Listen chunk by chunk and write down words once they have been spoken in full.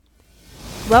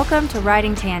Welcome to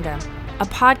Riding Tandem, a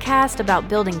podcast about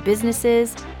building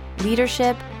businesses,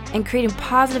 leadership, and creating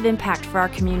positive impact for our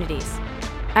communities.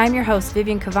 I'm your host,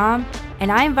 Vivian Kavam, and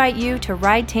I invite you to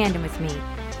ride tandem with me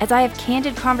as I have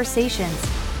candid conversations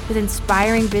with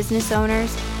inspiring business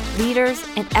owners, leaders,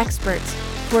 and experts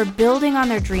who are building on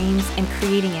their dreams and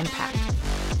creating impact.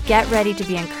 Get ready to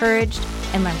be encouraged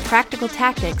and learn practical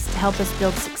tactics to help us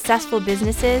build successful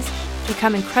businesses,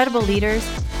 become incredible leaders,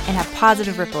 and have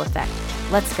positive ripple effect.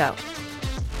 Let's go.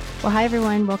 Well, hi,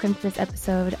 everyone. Welcome to this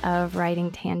episode of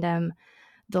Riding Tandem.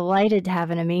 Delighted to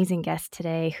have an amazing guest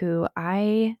today who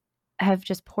I have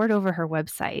just poured over her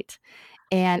website,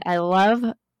 and I love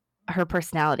her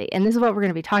personality. And this is what we're going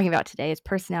to be talking about today is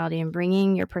personality and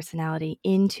bringing your personality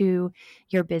into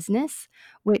your business,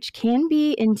 which can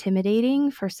be intimidating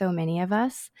for so many of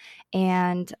us.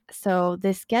 And so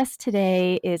this guest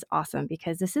today is awesome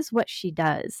because this is what she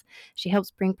does. She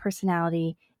helps bring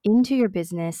personality into your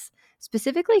business,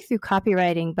 specifically through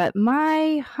copywriting. But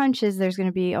my hunch is there's going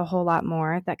to be a whole lot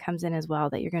more that comes in as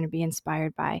well that you're going to be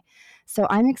inspired by. So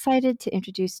I'm excited to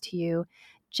introduce to you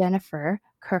Jennifer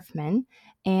Curfman.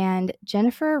 And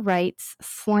Jennifer writes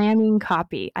slamming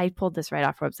copy. I pulled this right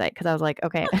off her website because I was like,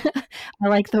 okay, I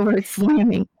like the word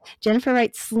slamming. Jennifer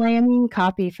writes slamming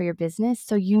copy for your business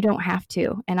so you don't have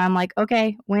to. And I'm like,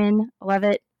 okay, win, love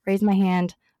it, raise my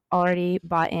hand, already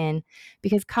bought in.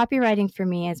 Because copywriting for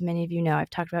me, as many of you know,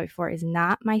 I've talked about before, is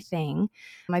not my thing.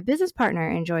 My business partner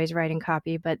enjoys writing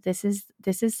copy, but this is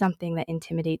something that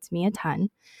intimidates me a ton.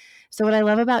 So what I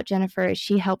love about Jennifer is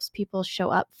she helps people show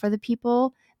up for the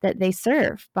people that they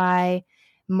serve by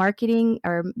marketing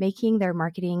or making their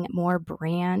marketing more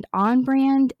on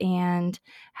brand, and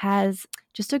has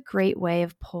just a great way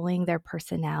of pulling their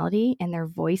personality and their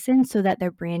voice in so that their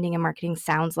branding and marketing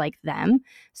sounds like them.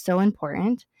 So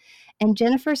important. And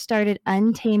Jennifer started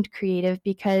Untamed Creative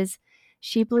because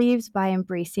she believes by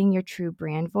embracing your true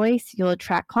brand voice, you'll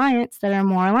attract clients that are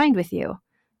more aligned with you.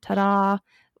 Ta-da!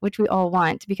 Which we all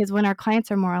want, because when our clients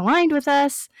are more aligned with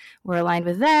us, we're aligned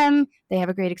with them, they have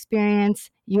a great experience,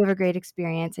 you have a great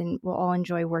experience, and we'll all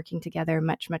enjoy working together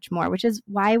much, much more, which is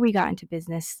why we got into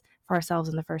business for ourselves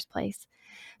in the first place.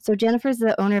 So Jennifer's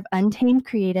the owner of Untamed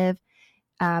Creative,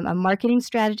 a marketing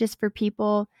strategist for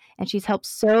people, and she's helped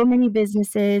so many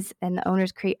businesses and the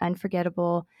owners create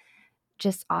unforgettable,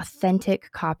 just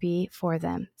authentic copy for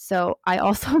them. So I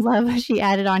also love she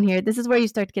added on here, this is where you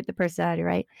start to get the personality,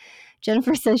 right?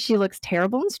 Jennifer says she looks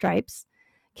terrible in stripes,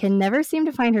 can never seem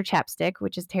to find her chapstick,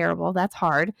 which is terrible. That's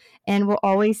hard. And will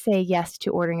always say yes to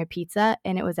ordering a pizza.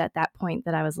 And it was at that point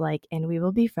that I was like, and we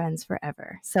will be friends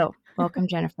forever. So welcome,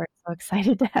 Jennifer. So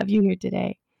excited to have you here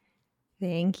today.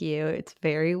 Thank you. It's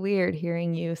very weird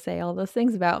hearing you say all those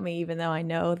things about me, even though I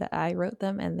know that I wrote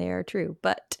them and they are true,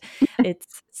 but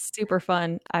it's super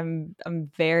fun. I'm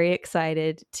very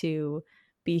excited to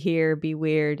be here, be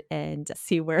weird, and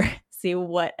see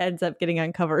what ends up getting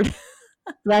uncovered.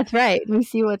 That's right. We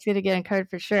see what's going to get uncovered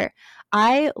for sure.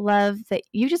 I love that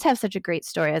you just have such a great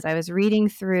story. As I was reading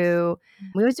through,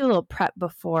 we always do a little prep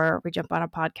before we jump on a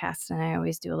podcast, and I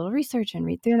always do a little research and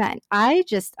read through that. And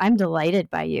I'm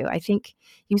delighted by you. I think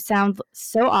you sound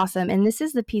so awesome. And this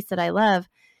is the piece that I love.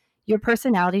 Your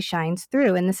personality shines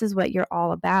through, and this is what you're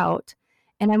all about.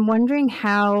 And I'm wondering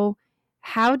how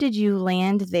did you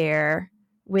land there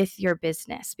with your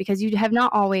business? Because you have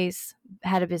not always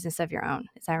had a business of your own.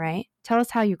 Is that right? Tell us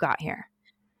how you got here.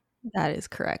 That is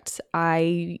correct.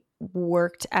 I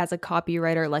worked as a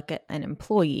copywriter, like an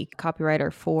employee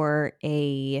copywriter for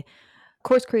a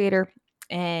course creator.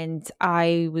 And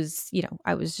I was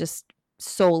just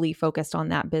solely focused on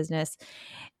that business.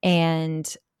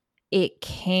 And it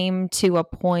came to a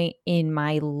point in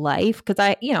my life because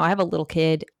I have a little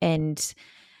kid, and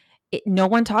no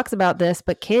one talks about this,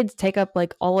 but kids take up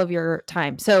like all of your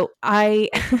time. So I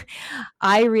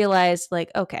realized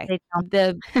like, okay,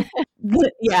 the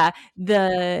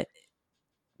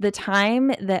time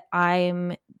that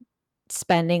I'm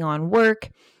spending on work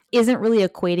isn't really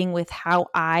equating with how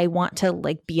I want to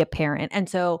like be a parent. And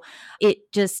so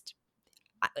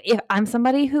if I'm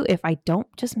somebody who, if I don't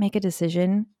just make a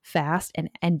decision fast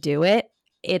and do it,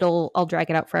 I'll drag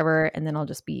it out forever, and then I'll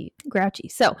just be grouchy.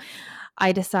 So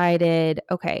I decided,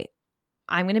 okay,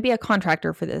 I'm going to be a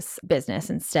contractor for this business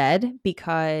instead,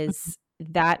 because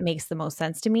that makes the most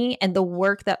sense to me. And the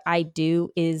work that I do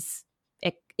it's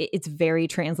very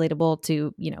translatable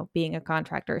to, being a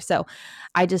contractor. So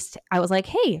I was like,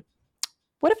 hey,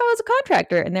 what if I was a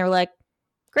contractor? And they were like,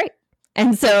 great.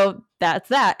 And so that's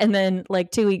that. And then like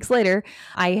 2 weeks later,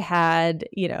 I had,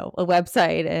 a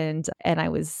website, and I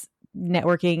was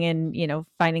networking and,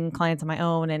 finding clients on my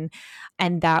own.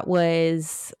 And that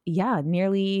was,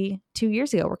 nearly 2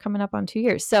 years ago. We're coming up on 2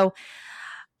 years. So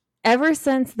ever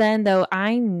since then, though,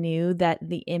 I knew that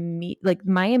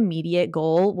my immediate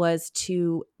goal was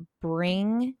to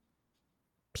bring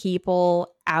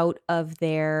people out of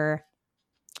their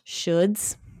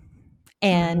shoulds.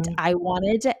 And I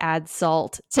wanted to add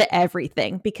salt to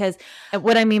everything, because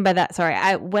what I mean by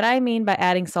that, what I mean by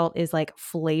adding salt is like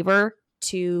flavor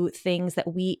to things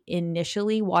that we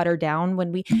initially water down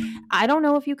I don't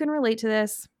know if you can relate to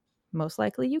this. Most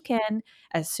likely you can.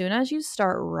 As soon as you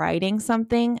start writing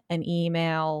something, an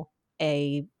email,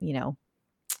 a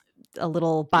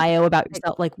little bio about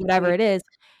yourself, like whatever it is.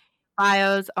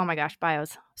 Bios. Oh my gosh,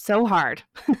 bios. So hard.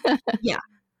 Yeah.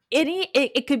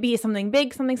 It could be something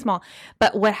big, something small.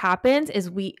 But what happens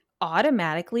is we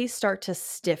automatically start to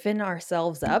stiffen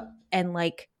ourselves up and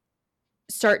like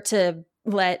start to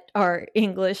let our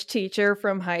English teacher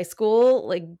from high school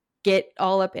like get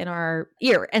all up in our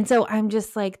ear. And so I'm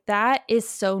just like, that is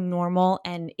so normal,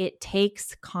 and it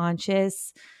takes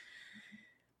conscious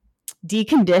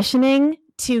deconditioning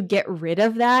to get rid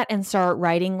of that and start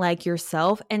writing like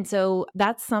yourself. And so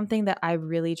that's something that I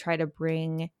really try to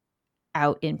bring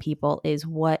out in people, is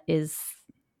what is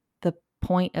the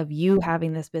point of you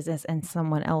having this business and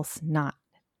someone else not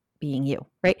being you,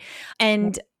 right?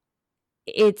 And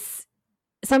it's,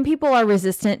 some people are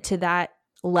resistant to that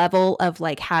level of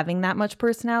like having that much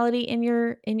personality in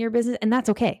your business, and that's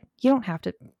okay. You don't have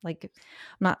to, like,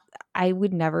 I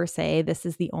would never say this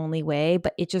is the only way,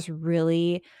 but it just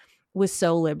really was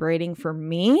so liberating for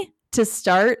me to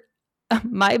start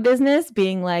my business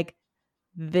being like,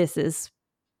 this is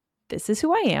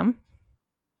who I am.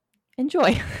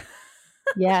 Enjoy.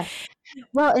 Yes.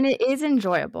 Well, and it is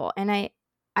enjoyable. And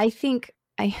I think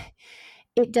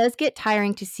it does get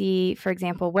tiring to see, for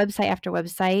example, website after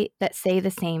website that say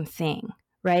the same thing,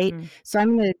 right? So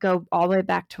I'm going to go all the way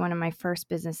back to one of my first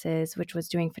businesses, which was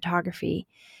doing photography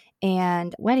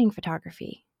and wedding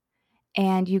photography.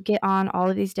 And you get on all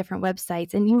of these different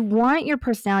websites and you want your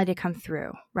personality to come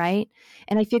through, right?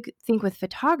 And I think with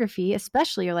photography,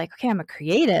 especially, you're like, okay, I'm a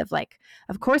creative. Like,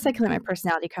 of course I can let my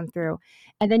personality come through.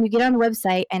 And then you get on the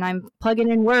website and I'm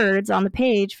plugging in words on the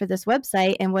page for this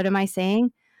website. And what am I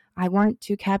saying? I want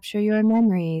to capture your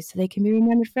memories so they can be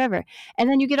remembered forever. And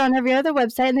then you get on every other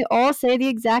website and they all say the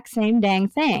exact same dang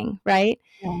thing, right?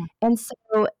 Yeah. And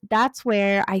so that's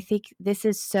where I think this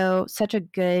is such a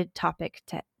good topic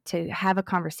to have a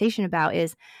conversation about,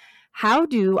 is how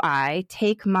do I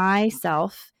take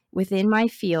myself within my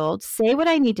field, say what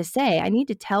I need to say. I need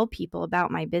to tell people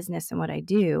about my business and what I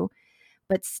do,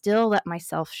 but still let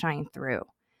myself shine through.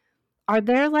 Are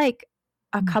there like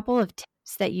a couple of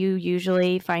tips that you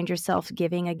usually find yourself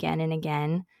giving again and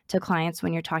again to clients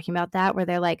when you're talking about that, where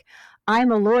they're like,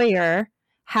 I'm a lawyer.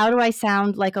 How do I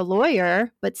sound like a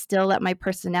lawyer, but still let my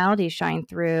personality shine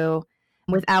through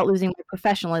without losing my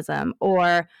professionalism?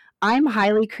 Or I'm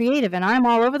highly creative and I'm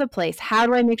all over the place. How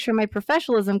do I make sure my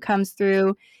professionalism comes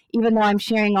through, even though I'm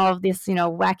sharing all of this,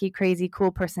 wacky, crazy,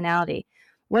 cool personality?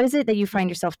 What is it that you find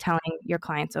yourself telling your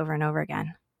clients over and over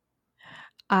again?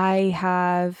 I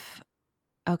have,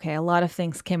 okay, a lot of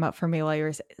things came up for me while you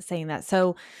were saying that.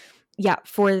 So yeah,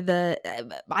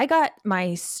 I got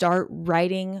my start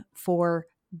writing for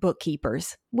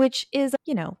bookkeepers, which is,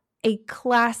 a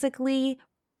classically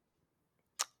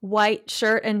white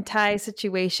shirt and tie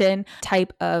situation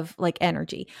type of like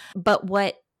energy. But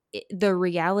the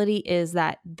reality is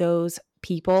that those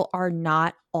people are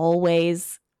not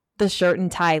always the shirt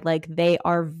and tie. Like, they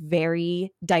are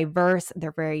very diverse,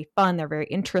 they're very fun, they're very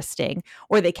interesting,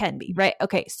 or they can be, right?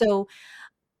 Okay, so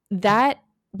that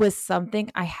was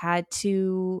something I had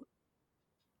to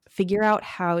figure out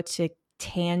how to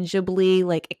tangibly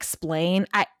like explain.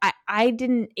 I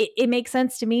didn't, it makes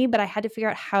sense to me, but I had to figure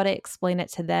out how to explain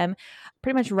it to them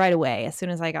pretty much right away as soon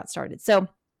as I got started. So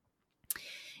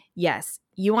yes,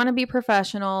 you want to be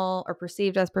professional or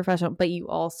perceived as professional, but you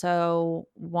also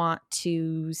want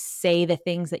to say the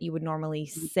things that you would normally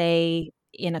say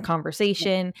in a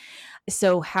conversation.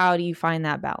 So how do you find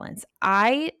that balance?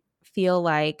 I feel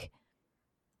like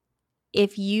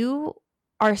if you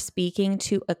are speaking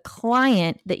to a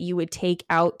client that you would take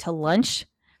out to lunch,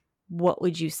 what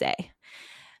would you say?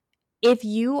 If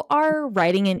you are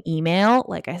writing an email,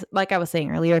 like I was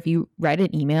saying earlier, if you write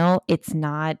an email, it's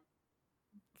not,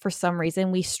 for some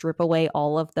reason, we strip away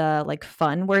all of the like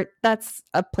fun, where that's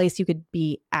a place you could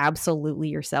be absolutely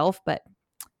yourself. But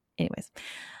anyways,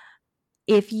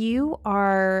 if you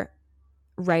are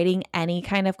writing any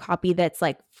kind of copy that's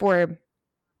like for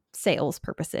sales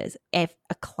purposes, if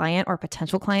a client or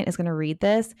potential client is going to read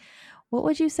this, what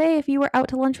would you say if you were out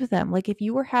to lunch with them? Like if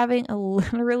you were having a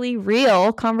literally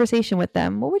real conversation with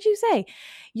them, what would you say?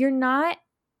 You're not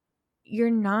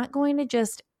going to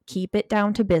just keep it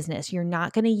down to business. You're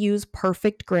not going to use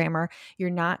perfect grammar. You're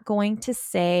not going to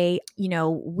say,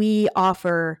 we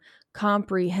offer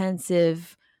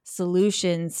comprehensive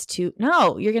solutions to.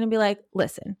 No, you're going to be like,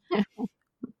 listen,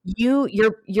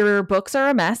 your books are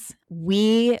a mess.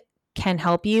 We can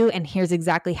help you, and here's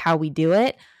exactly how we do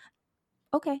it.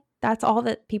 Okay, that's all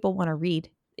that people want to read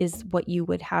is what you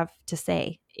would have to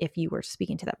say if you were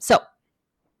speaking to them. So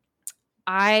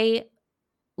I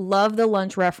love the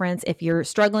lunch reference. If you're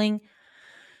struggling,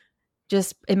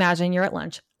 just imagine you're at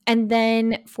lunch. And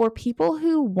then for people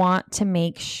who want to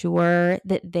make sure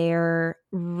that they're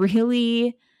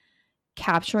really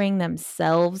capturing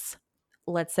themselves,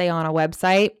 let's say on a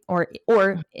website or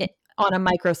on a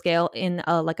micro scale in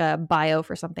like a bio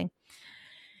for something,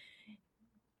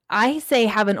 I say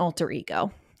have an alter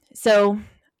ego. So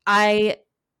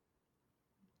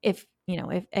if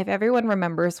everyone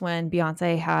remembers when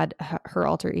Beyonce had her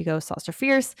alter ego, Sasha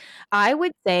Fierce, I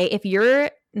would say if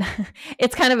you're,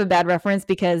 it's kind of a bad reference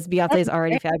because Beyonce is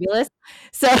already fabulous.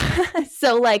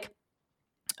 So like,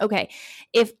 okay,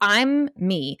 if I'm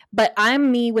me, but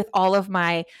I'm me with all of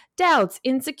my doubts,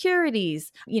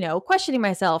 insecurities, questioning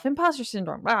myself, imposter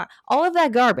syndrome, all of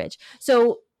that garbage.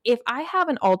 So if I have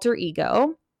an alter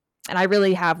ego, and I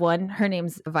really have one, her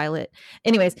name's Violet.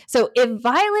 Anyways, so if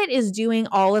Violet is doing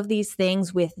all of these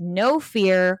things with no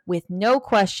fear, with no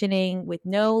questioning, with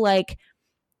no like,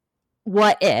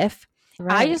 what if,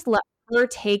 I just let her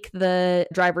take the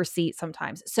driver's seat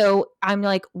sometimes. So I'm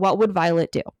like, what would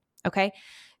Violet do? Okay.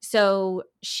 So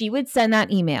she would send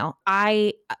that email.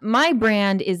 My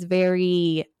brand is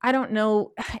very, I don't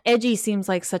know, edgy seems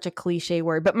like such a cliche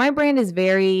word, but my brand is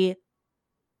very,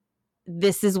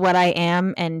 this is what I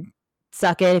am and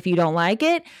suck it if you don't like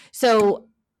it. So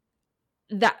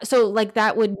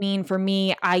that would mean for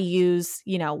me, I use,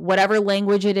 whatever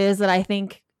language it is that I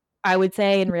think I would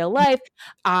say in real life.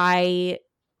 I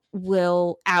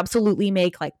will absolutely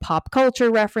make like pop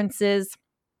culture references.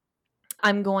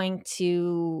 I'm going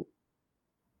to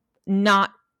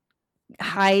not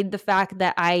hide the fact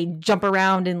that I jump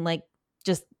around and like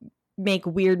just make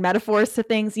weird metaphors to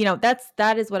things.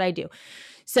 That is what I do.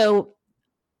 So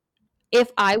if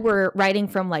I were writing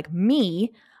from like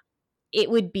me, it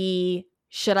would be,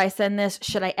 should I send this?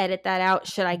 Should I edit that out?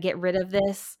 Should I get rid of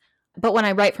this? But when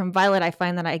I write from Violet, I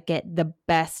find that I get the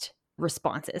best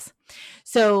responses.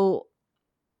 So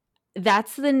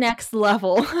that's the next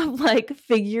level of like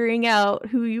figuring out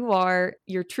who you are,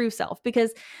 your true self,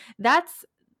 because that's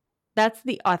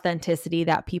the authenticity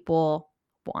that people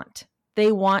want.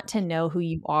 They want to know who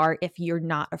you are if you're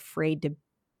not afraid to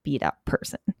be that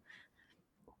person.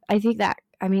 I think that,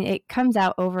 it comes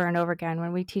out over and over again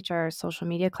when we teach our social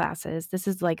media classes. This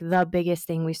is like the biggest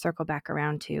thing we circle back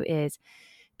around to is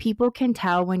people can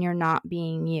tell when you're not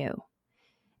being you.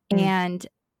 And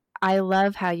I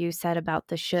love how you said about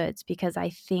the shoulds, because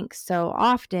I think so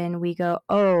often we go,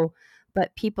 oh,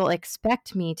 but people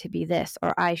expect me to be this,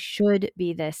 or I should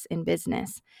be this in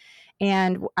business.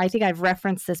 And I think I've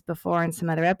referenced this before in some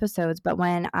other episodes, but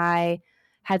when I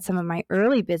had some of my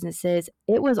early businesses,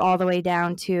 it was all the way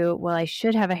down to, well, I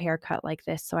should have a haircut like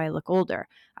this so I look older.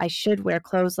 I should wear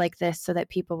clothes like this so that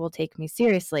people will take me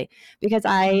seriously, because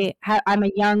I'm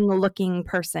a young looking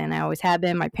person. I always have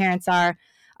been. My parents are.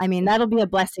 That'll be a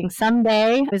blessing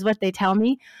someday is what they tell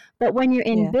me. But when you're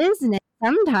in business,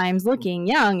 sometimes looking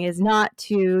young is not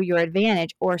to your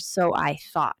advantage, or so I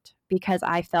thought, because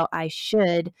I felt I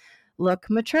should look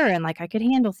mature and like I could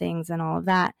handle things and all of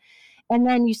that. And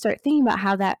then you start thinking about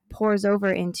how that pours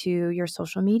over into your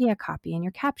social media copy and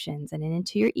your captions and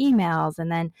into your emails.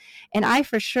 And I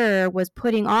for sure was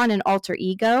putting on an alter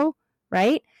ego,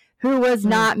 right? Who was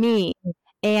not me.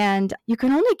 And you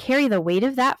can only carry the weight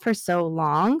of that for so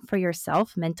long for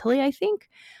yourself mentally, I think.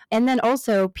 And then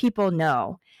also people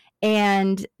know,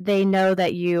 and they know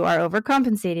that you are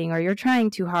overcompensating or you're trying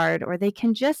too hard, or they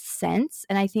can just sense.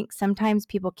 And I think sometimes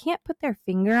people can't put their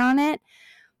finger on it,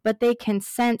 but they can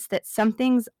sense that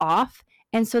something's off.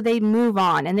 And so they move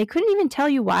on, and they couldn't even tell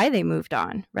you why they moved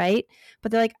on, right?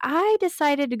 But they're like, I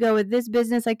decided to go with this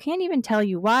business. I can't even tell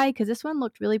you why, because this one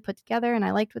looked really put together and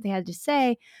I liked what they had to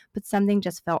say, but something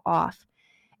just fell off.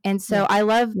 And so I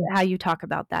love how you talk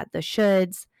about that, the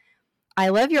shoulds. I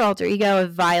love your alter ego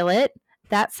of Violet.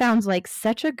 That sounds like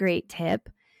such a great tip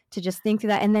to just think through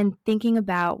that. And then thinking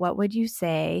about what would you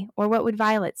say, or what would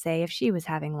Violet say if she was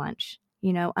having lunch,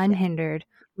 unhindered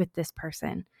with this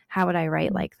person? How would I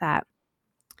write like that?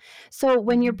 So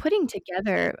when you're putting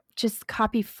together just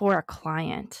copy for a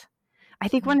client, I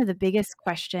think one of the biggest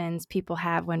questions people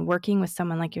have when working with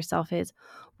someone like yourself is,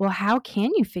 well, how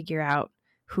can you figure out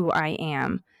who I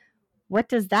am? What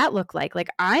does that look like? Like,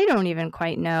 I don't even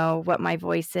quite know what my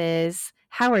voice is.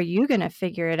 How are you going to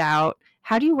figure it out?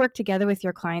 How do you work together with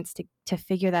your clients to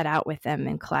figure that out with them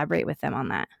and collaborate with them on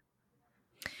that?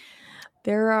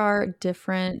 There are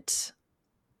different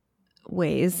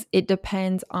ways. It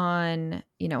depends on,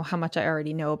 how much I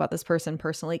already know about this person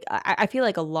personally. I feel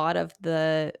like a lot of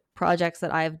the projects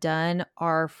that I've done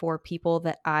are for people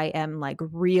that I am like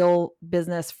real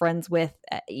business friends with,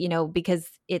 because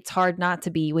it's hard not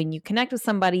to be. When you connect with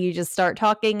somebody, you just start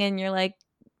talking and you're like,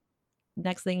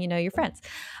 next thing you know, you're friends.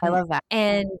 I love that.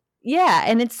 And yeah,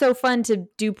 and it's so fun to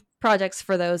do projects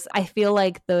for those. I feel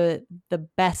like the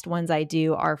best ones I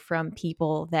do are from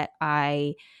people that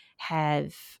I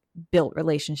have built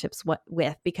relationships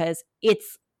with, because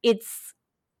it's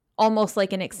almost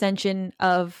like an extension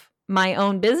of my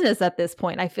own business at this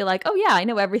point. I feel like, oh yeah, I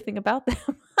know everything about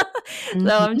them.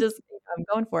 So I'm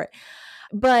going for it.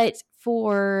 But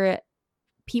for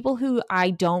people who I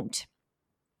don't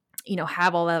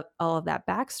have all of that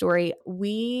backstory,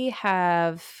 we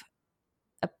have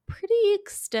a pretty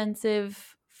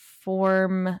extensive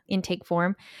intake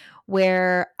form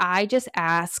where I just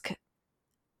ask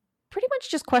pretty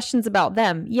much just questions about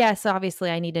them. Yes,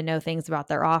 obviously I need to know things about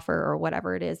their offer or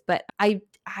whatever it is, but I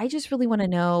just really want to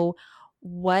know,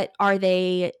 what are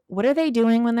they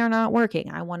doing when they're not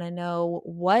working? I want to know,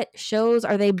 what shows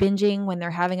are they binging when they're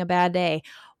having a bad day?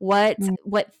 What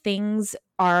things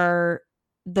are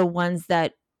the ones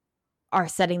that are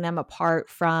setting them apart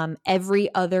from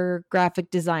every other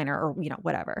graphic designer, or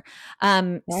whatever.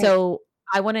 Right. So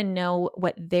I want to know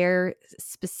what their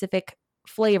specific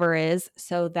flavor is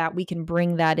so that we can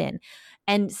bring that in.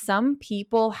 And some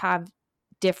people have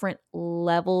different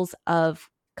levels of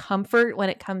comfort when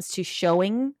it comes to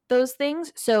showing those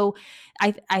things. So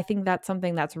I think that's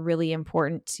something that's really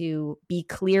important to be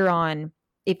clear on.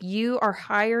 If you are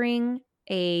hiring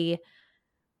a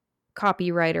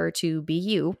copywriter to be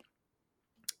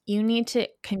you need to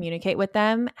communicate with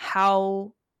them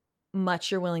how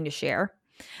much you're willing to share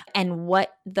and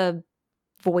what the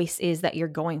voice is that you're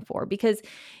going for, because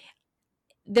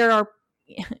there are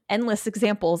endless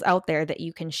examples out there that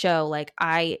you can show.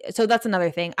 So that's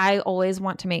another thing. I always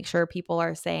want to make sure people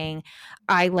are saying,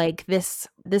 I like this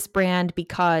brand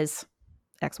because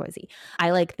XYZ. I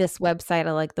like this website.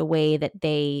 I like the way that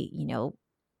they,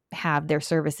 have their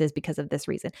services because of this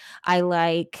reason. I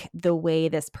like the way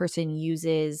this person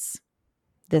uses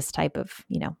this type of,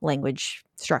 language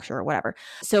structure or whatever.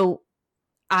 So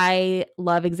I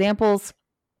love examples.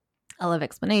 I love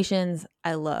explanations.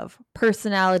 I love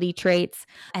personality traits.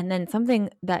 And then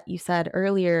something that you said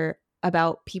earlier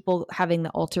about people having the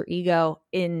alter ego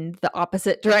in the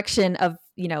opposite direction of,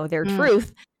 their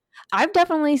truth. I've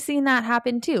definitely seen that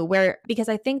happen too, because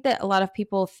I think that a lot of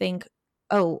people think,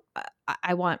 oh,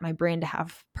 I want my brand to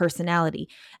have personality.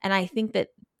 And I think that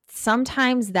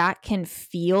sometimes that can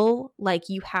feel like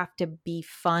you have to be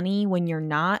funny when you're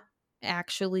not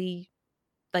actually,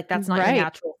 like, that's not your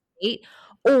natural state.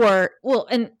 Or, well,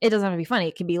 and it doesn't have to be funny.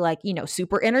 It can be like,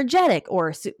 super energetic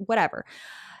or whatever.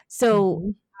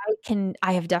 So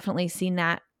I have definitely seen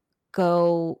that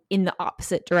go in the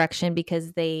opposite direction,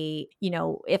 because they,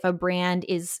 if a brand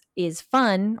is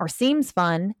fun or seems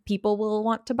fun, people will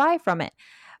want to buy from it.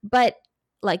 But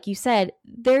like you said,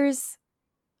 there's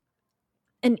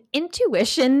an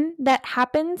intuition that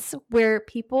happens where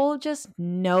people just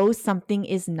know something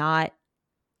is not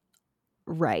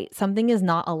right. Something is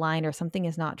not aligned, or something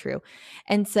is not true.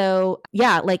 And so,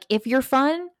 yeah, like, if you're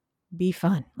fun, be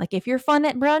fun. Like, if you're fun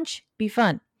at brunch, be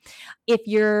fun. If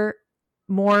you're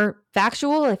more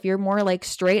factual, if you're more like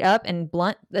straight up and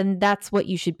blunt, then that's what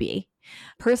you should be.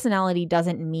 Personality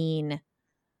doesn't mean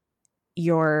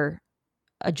you're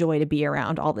a joy to be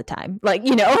around all the time. Like,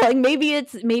 like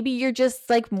maybe you're just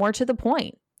like more to the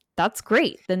point. That's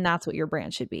great. Then that's what your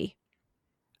brand should be.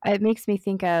 It makes me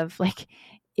think of, like,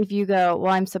 if you go,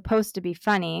 well, I'm supposed to be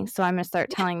funny, so I'm going to start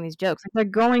telling these jokes. Like,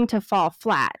 they're going to fall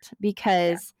flat,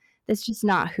 because that's just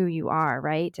not who you are,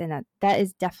 right? And that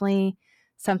is definitely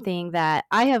something that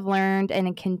I have learned and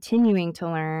am continuing to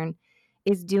learn,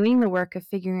 is doing the work of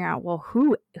figuring out, well,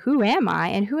 who am I,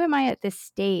 and who am I at this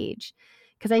stage?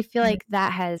 Because I feel like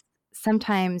that has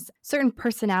sometimes certain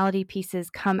personality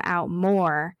pieces come out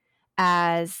more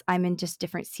as I'm in just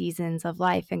different seasons of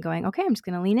life and going, okay, I'm just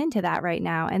going to lean into that right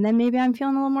now. And then maybe I'm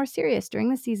feeling a little more serious during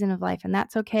the season of life, and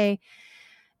that's okay.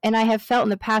 And I have felt in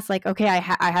the past like, okay, I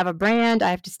have a brand. I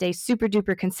have to stay super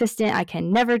duper consistent. I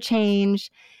can never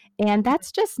change. And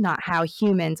that's just not how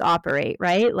humans operate,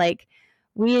 right? Like,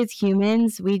 we as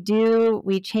humans, we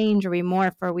change or we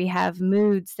morph or we have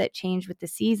moods that change with the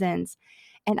seasons.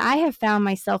 And I have found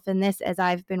myself in this as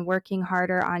I've been working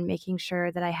harder on making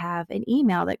sure that I have an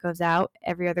email that goes out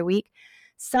every other week.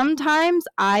 Sometimes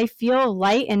I feel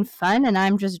light and fun and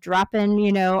I'm just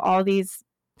dropping, all these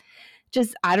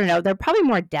just, I don't know, they're probably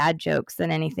more dad jokes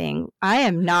than anything. I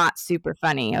am not super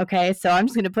funny. Okay. So I'm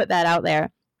just going to put that out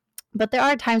there. But there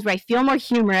are times where I feel more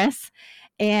humorous.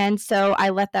 And so I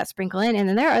let that sprinkle in. And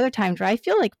then there are other times where I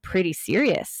feel like pretty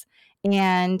serious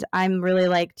and I'm really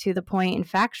like to the point and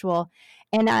factual.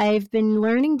 And I've been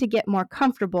learning to get more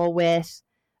comfortable with,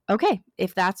 okay,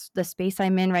 if that's the space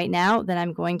I'm in right now, then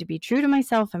I'm going to be true to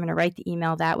myself. I'm going to write the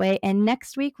email that way. And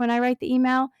next week when I write the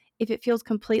email, if it feels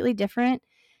completely different,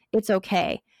 it's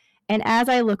okay. And as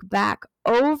I look back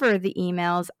over the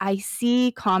emails, I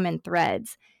see common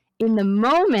threads. In the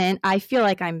moment, I feel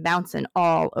like I'm bouncing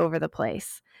all over the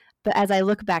place. But as I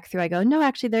look back through, I go, no,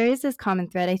 actually, there is this common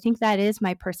thread. I think that is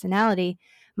my personality.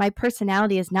 My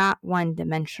personality is not one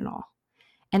dimensional.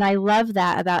 And I love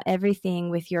that about everything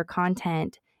with your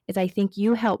content is I think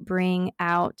you help bring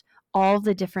out all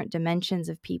the different dimensions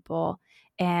of people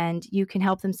and you can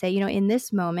help them say, in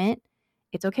this moment,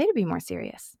 it's okay to be more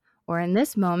serious. Or in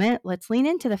this moment, let's lean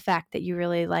into the fact that you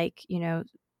really like,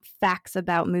 facts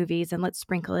about movies and let's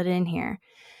sprinkle it in here.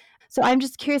 So I'm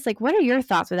just curious, like, what are your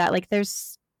thoughts with that? Like,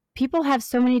 there's people have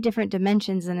so many different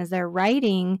dimensions, and as they're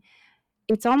writing,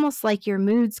 it's almost like your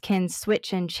moods can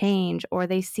switch and change, or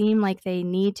they seem like they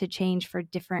need to change for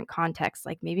different contexts.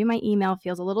 Like maybe my email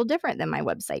feels a little different than my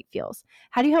website feels.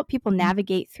 How do you help people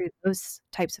navigate through those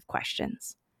types of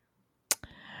questions?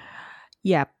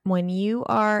 Yeah. When you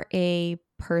are a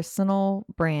personal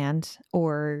brand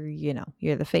or,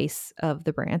 you're the face of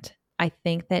the brand, I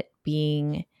think that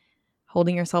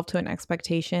holding yourself to an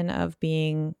expectation of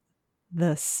being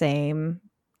the same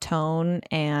tone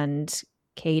and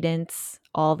cadence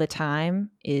all the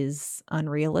time is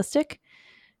unrealistic.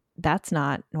 That's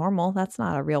not normal. That's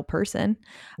not a real person.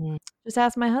 Mm. Just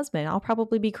ask my husband. I'll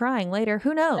probably be crying later.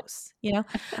 Who knows?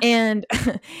 And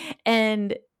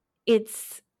and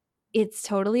it's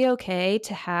totally okay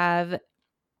to have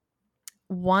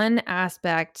one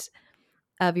aspect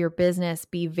of your business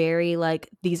be very like,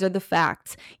 these are the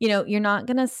facts. You're not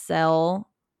going to sell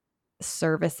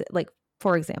service. Like,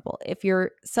 for example, if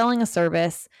you're selling a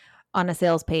service on a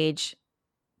sales page,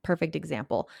 perfect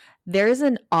example, there's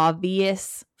an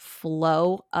obvious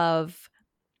flow of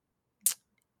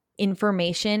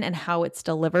information and how it's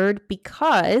delivered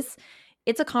because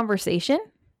it's a conversation.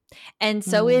 And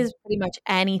so is pretty much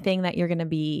anything that you're going to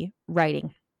be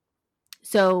writing.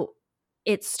 So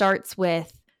it starts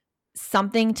with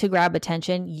something to grab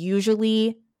attention.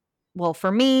 Usually, well,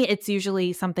 for me, it's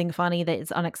usually something funny that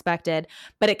is unexpected,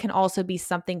 but it can also be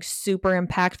something super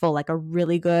impactful, like a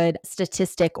really good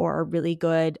statistic or a really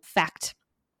good fact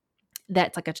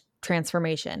that's like a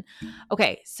transformation.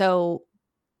 Okay, so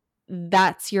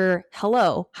that's your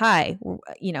hello, hi,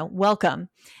 welcome.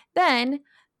 Then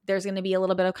there's going to be a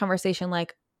little bit of conversation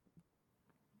like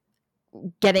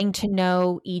getting to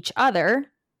know each other.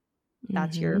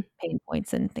 That's your pain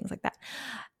points and things like that.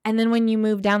 And then when you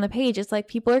move down the page, it's like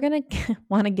people are going to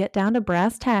want to get down to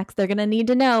brass tacks. They're going to need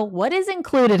to know what is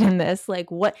included in this. Like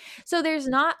what? So there's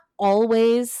not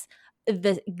always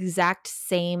the exact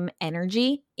same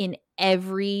energy in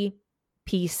every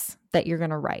piece that you're going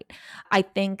to write. I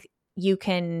think you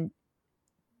can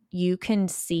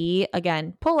see,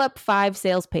 again, pull up 5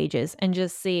 sales pages and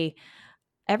just see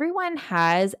everyone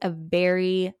has a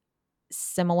very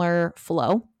similar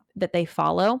flow that they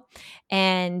follow.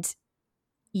 And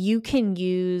you can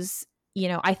use,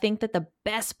 I think that the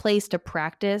best place to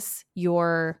practice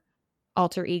your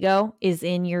alter ego is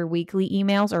in your weekly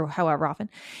emails, or however often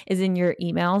is in your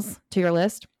emails to your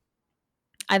list.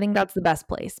 I think that's the best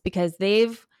place because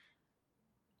they've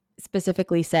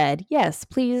specifically said, yes,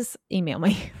 please email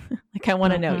me. Like I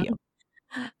want to know you.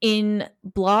 In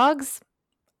blogs,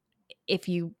 if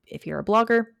you're a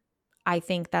blogger, I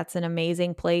think that's an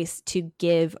amazing place to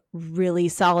give really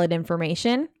solid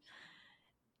information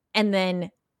and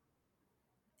then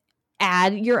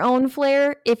add your own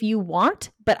flair if you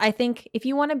want. But I think if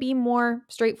you want to be more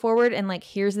straightforward and like,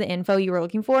 here's the info you were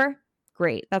looking for,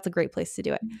 great. That's a great place to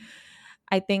do it.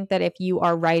 I think that if you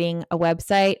are writing a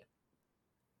website,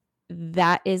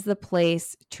 that is the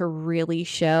place to really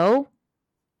show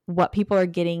what people are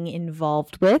getting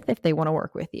involved with if they want to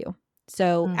work with you.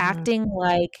 So acting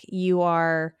like you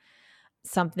are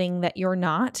something that you're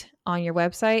not on your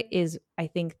website is, I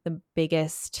think, the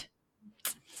biggest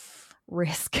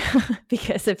risk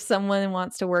because if someone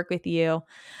wants to work with you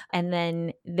and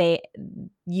then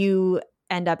you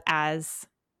end up as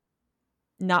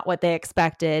not what they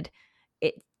expected,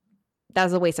 that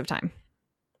was a waste of time.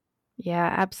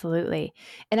 Yeah, absolutely.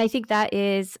 And I think that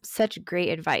is such great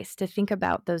advice to think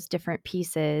about those different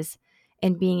pieces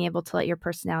and being able to let your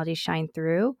personality shine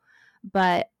through.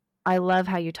 But I love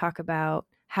how you talk about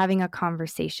having a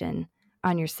conversation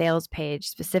on your sales page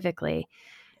specifically,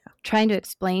 trying to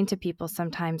explain to people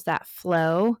sometimes that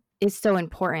flow is so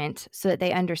important so that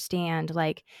they understand,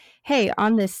 like, hey,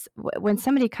 on this, when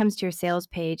somebody comes to your sales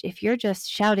page, if you're just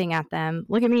shouting at them,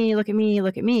 look at me, look at me,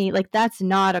 look at me, like that's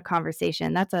not a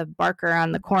conversation. That's a barker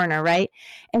on the corner, right?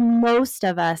 And most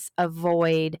of us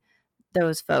avoid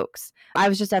those folks. I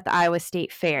was just at the Iowa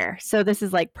State Fair. So this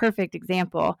is like perfect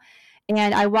example.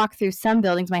 And I walked through some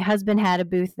buildings. My husband had a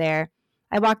booth there.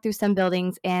 I walked through some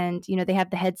buildings and, they have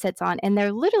the headsets on and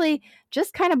they're literally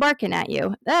just kind of barking at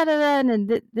you, da, da, da,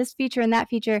 and this feature and that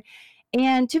feature.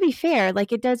 And to be fair,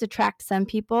 like it does attract some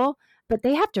people, but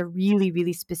they have to really,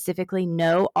 really specifically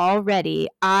know already,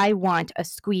 I want a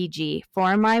squeegee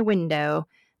for my window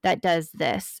that does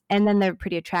this. And then they're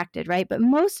pretty attracted, right? But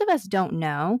most of us don't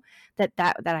know that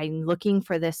I'm looking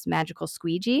for this magical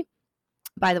squeegee.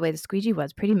 By the way, the squeegee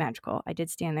was pretty magical. I did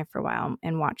stand there for a while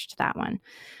and watched that one.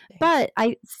 But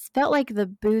I felt like the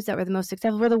booths that were the most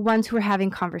successful were the ones who were having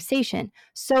conversation.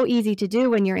 So easy to do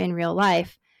when you're in real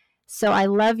life. So I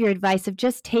love your advice of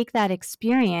just take that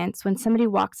experience. When somebody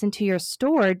walks into your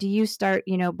store, do you start,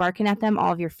 barking at them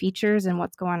all of your features and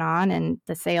what's going on and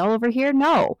the sale over here?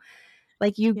 No.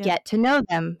 Like you get to know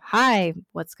them. Hi,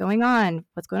 what's going on?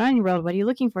 What's going on in your world? What are you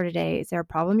looking for today? Is there a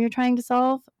problem you're trying to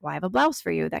solve? Well, I have a blouse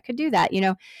for you that could do that.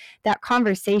 That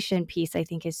conversation piece I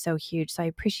think is so huge. So I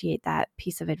appreciate that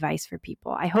piece of advice for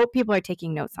people. I hope people are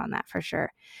taking notes on that for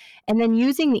sure. And then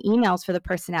using the emails for the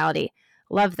personality.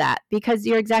 Love that because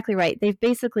you're exactly right. They've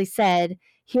basically said,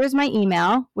 here's my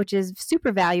email, which is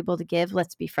super valuable to give.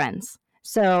 Let's be friends.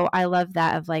 So I love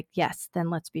that of like, yes, then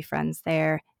let's be friends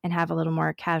there and have a little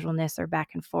more casualness or back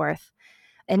and forth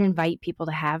and invite people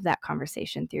to have that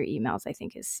conversation through emails. I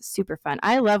think is super fun.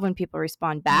 I love when people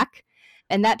respond back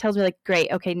and that tells me like,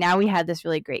 great, okay, now we had this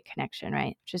really great connection,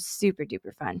 right? Just super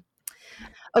duper fun.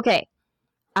 Okay.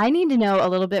 I need to know a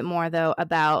little bit more though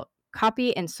about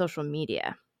copy and social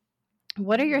media.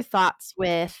 What are your thoughts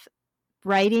with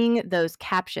writing those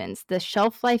captions? The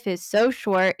shelf life is so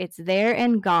short, it's there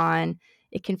and gone.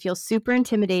 It can feel super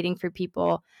intimidating for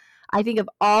people. I think of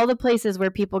all the places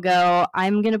where people go,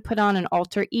 I'm going to put on an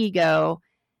alter ego.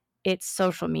 It's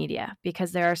social media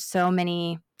because there are so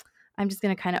many, I'm just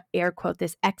going to kind of air quote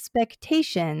this,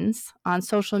 expectations on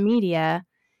social media,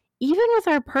 even with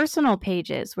our personal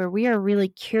pages where we are really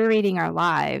curating our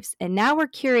lives. And now we're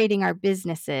curating our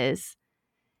businesses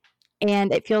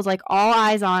and it feels like all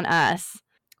eyes on us.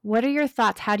 What are your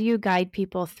thoughts? How do you guide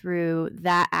people through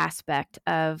that aspect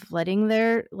of letting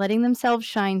themselves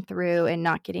shine through and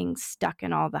not getting stuck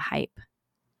in all the hype?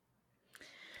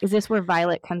 Is this where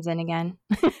Violet comes in again?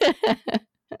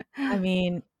 I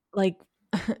mean, like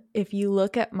if you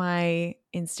look at my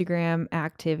Instagram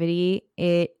activity,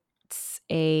 it's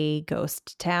a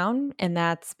ghost town, and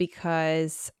that's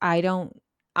because I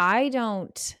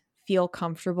don't feel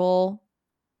comfortable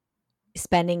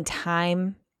spending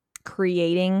time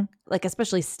creating, like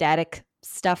especially static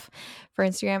stuff for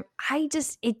Instagram.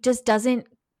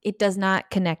 It does not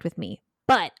connect with me.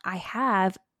 But I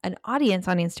have an audience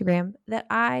on Instagram that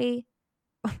I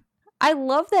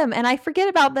love them and I forget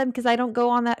about them because I don't go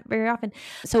on that very often.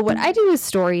 So what I do is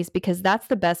stories because that's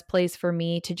the best place for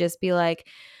me to just be like,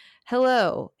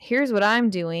 hello, here's what I'm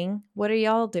doing. What are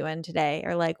y'all doing today?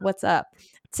 Or like, what's up?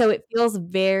 So it feels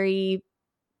very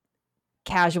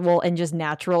casual and just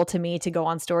natural to me to go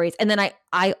on stories. And then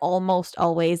I almost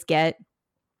always get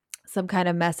some kind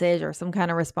of message or some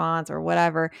kind of response or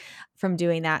whatever from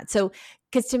doing that. So,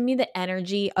 because to me, the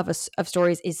energy of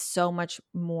stories is so much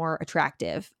more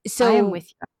attractive. So I am with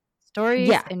you. Stories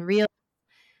yeah, and real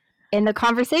in the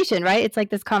conversation, right? It's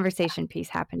like this conversation piece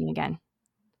happening again.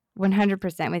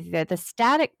 100% with you. The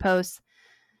static posts,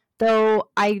 though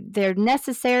they're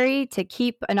necessary to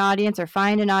keep an audience or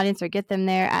find an audience or get them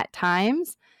there at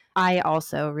times. I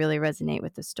also really resonate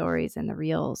with the stories and the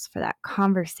reels for that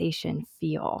conversation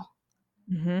feel.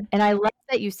 mm-hmm. And I love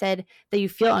that you said that you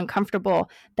feel uncomfortable.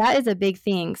 That is a big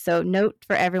thing. So note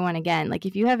for everyone again, like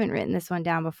if you haven't written this one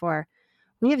down before,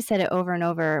 we have said it over and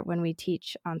over when we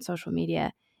teach on social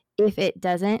media. If it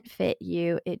doesn't fit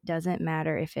you, it doesn't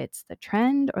matter if it's the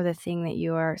trend or the thing that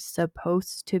you are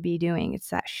supposed to be doing. It's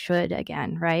that should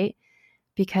again, right?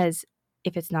 Because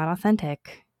if it's not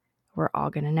authentic, we're all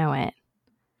going to know it.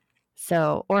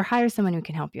 So, or hire someone who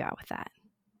can help you out with that.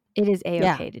 It is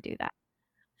A-okay to do that.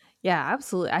 Yeah,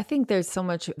 absolutely. I think there's so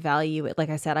much value. Like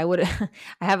I said, I would I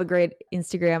have a great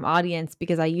Instagram audience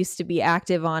because I used to be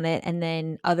active on it and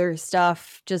then other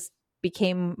stuff just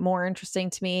became more interesting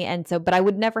to me. And so, but I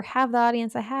would never have the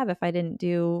audience I have if I didn't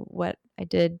do what I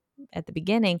did at the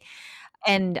beginning.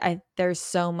 And there's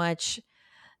so much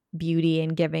beauty in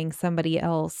giving somebody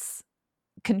else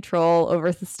control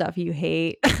over the stuff you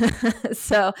hate.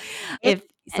 So, if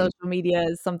social media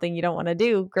is something you don't wanna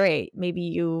do, great. Maybe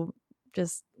you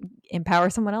just empower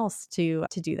someone else to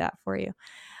do that for you.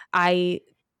 I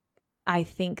I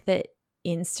think that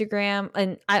Instagram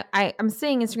and I'm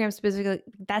saying Instagram specifically,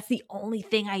 that's the only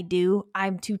thing I do.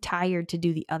 I'm too tired to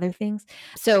do the other things.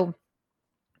 So,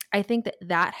 I think that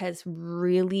that has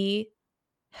really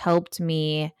helped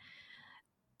me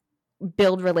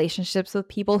build relationships with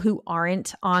people who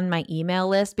aren't on my email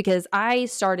list because I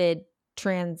started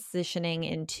transitioning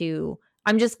into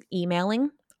I'm just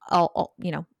emailing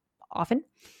often.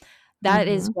 That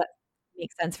is Mhm. what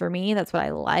makes sense for me. That's what I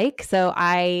like. So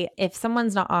I if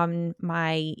someone's not on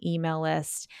my email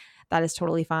list, that is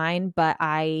totally fine, but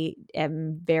I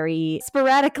am very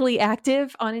sporadically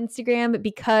active on Instagram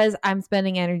because I'm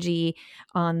spending energy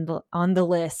on the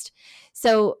list.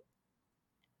 So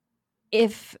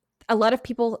if a lot of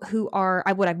people who are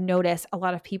what I've noticed, a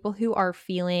lot of people who are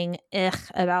feeling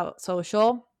about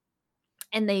social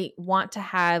and they want to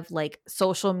have like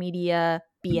social media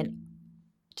be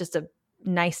just a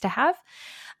nice to have.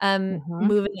 Mhm.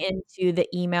 Moving into the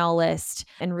email list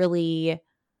and really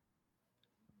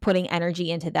putting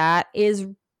energy into that is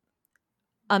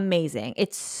amazing.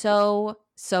 It's so,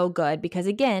 so good because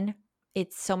again,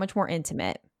 it's so much more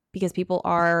intimate because people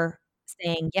are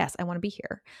saying, yes, I want to be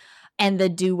here. And the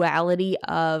duality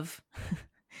of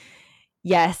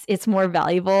yes, it's more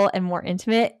valuable and more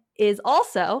intimate is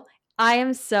also I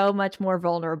am so much more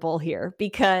vulnerable here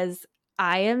because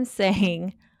I am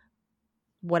saying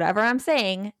whatever I'm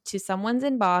saying to someone's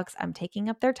inbox, I'm taking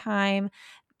up their time,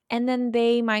 and then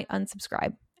they might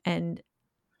unsubscribe. And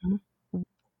Mhm.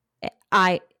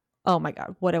 I, oh my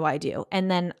God, what do I do? And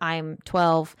then I'm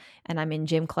 12 and I'm in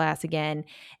gym class again,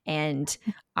 and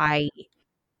I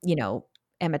you know,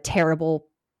 am a terrible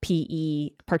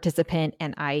PE participant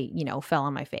and I, fell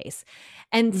on my face.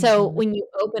 And so Mhm. when you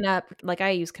open up, like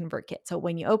I use ConvertKit. So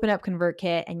when you open up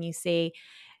ConvertKit and you say,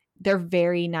 they're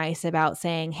very nice about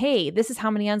saying, "Hey, this is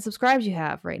how many unsubscribes you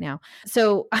have right now."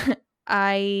 So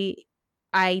I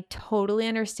I totally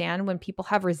understand when people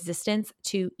have resistance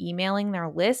to emailing their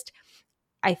list.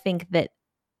 I think that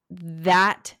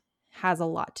that has a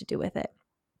lot to do with it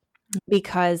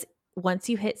because once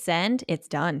you hit send, it's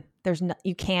done. There's no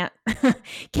you can't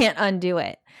can't undo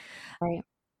it. Right.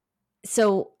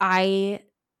 So I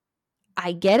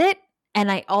get it,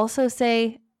 and I also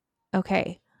say,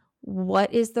 okay,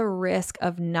 what is the risk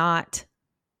of not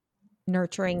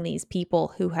nurturing these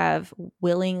people who have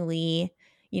willingly,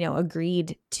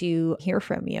 agreed to hear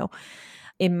from you?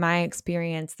 In my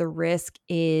experience, the risk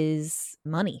is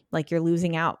money. Like you're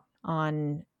losing out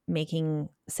on making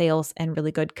sales and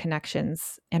really good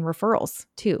connections and referrals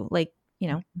too. Like,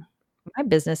 my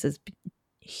business is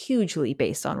hugely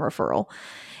based on referral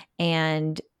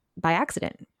and by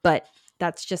accident, but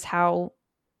that's just how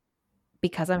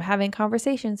because I'm having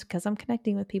conversations, because I'm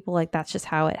connecting with people, like that's just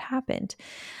how it happened,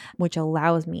 which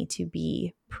allows me to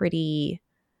be pretty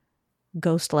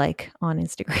ghost like on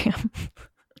Instagram.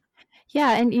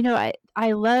 Yeah, and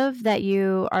I love that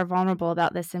you are vulnerable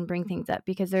about this and bring things up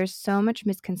because there's so much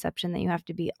misconception that you have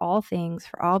to be all things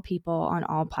for all people on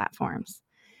all platforms.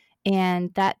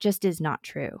 And that just is not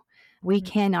true. We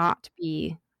cannot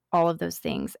be all of those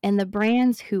things. And the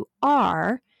brands who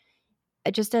are,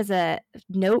 just as a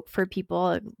note for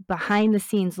people, behind the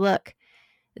scenes look,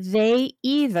 they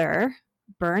either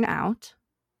burn out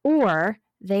or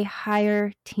they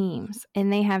hire teams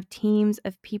and they have teams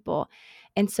of people.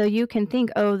 And so you can think,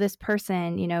 oh, this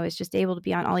person, is just able to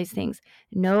be on all these things.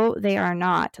 No, they are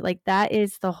not. Like that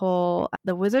is the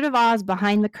Wizard of Oz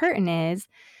behind the curtain is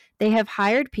they have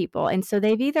hired people. And so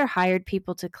they've either hired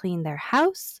people to clean their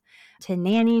house, to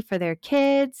nanny for their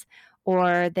kids,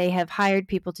 or they have hired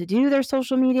people to do their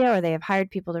social media, or they have hired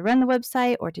people to run the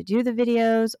website, or to do the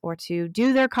videos, or to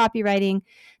do their copywriting.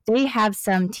 They have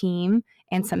some team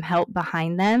and some help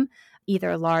behind them,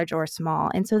 either large or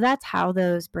small. And so that's how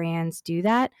those brands do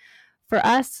that. For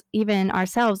us, even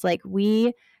ourselves, like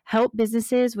we help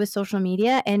businesses with social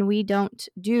media and we don't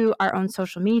do our own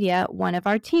social media. One of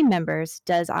our team members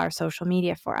does our social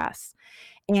media for us.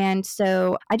 And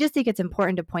so I just think it's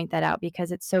important to point that out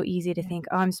because it's so easy to think,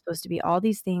 oh, I'm supposed to be all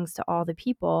these things to all the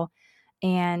people.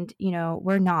 And,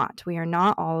 we're not. We are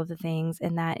not all of the things,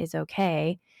 and that is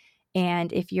okay.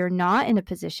 And if you're not in a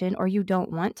position or you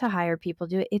don't want to hire people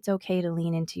to do it, it's okay to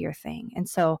lean into your thing. And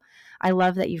so I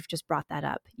love that you've just brought that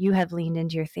up. You have leaned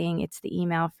into your thing. It's the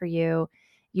email for you.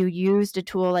 You used a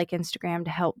tool like Instagram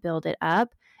to help build it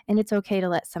up. And it's okay to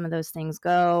let some of those things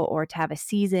go, or to have a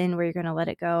season where you're going to let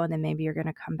it go and then maybe you're going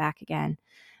to come back again.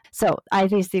 So I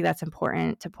just think that's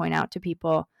important to point out to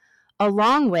people.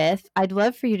 Along with, I'd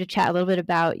love for you to chat a little bit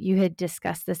about, you had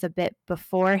discussed this a bit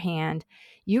beforehand.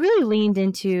 You really leaned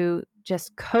into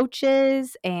just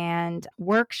coaches and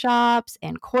workshops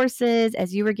and courses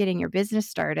as you were getting your business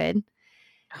started.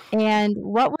 And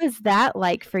what was that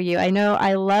like for you? I know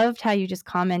I loved how you just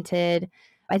commented.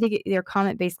 I think your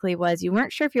comment basically was you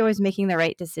weren't sure if you was making the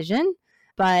right decision,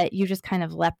 but you just kind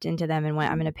of leapt into them and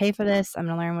went, I'm going to pay for this. I'm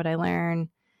going to learn what I learn.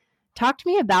 Talk to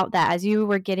me about that as you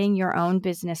were getting your own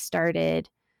business started.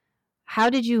 How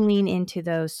did you lean into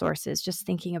those sources? Just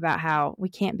thinking about how we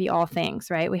can't be all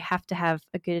things, right? We have to have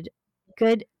a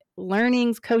good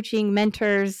learnings, coaching,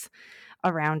 mentors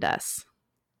around us.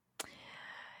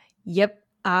 Yep.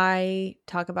 I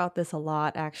talk about this a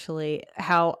lot, actually,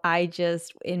 how I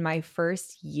just, in my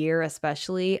first year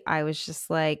especially, I was just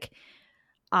like,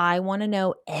 I want to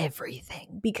know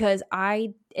everything because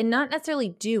and not necessarily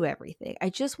do everything. I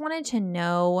just wanted to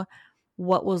know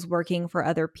what was working for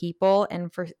other people.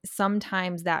 And for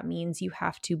sometimes that means you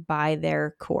have to buy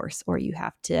their course or you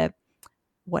have to,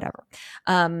 whatever,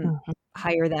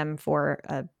 hire them for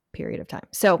a period of time.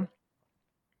 So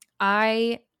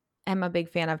I am a big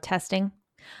fan of testing.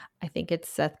 I think it's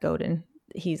Seth Godin.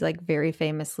 He's like very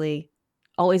famously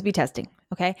always be testing.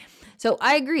 Okay. So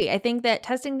I agree. I think that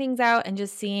testing things out and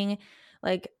just seeing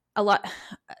like a lot.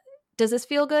 Does this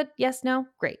feel good? Yes, no?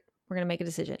 Great. We're going to make a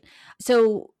decision.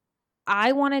 So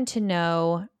I wanted to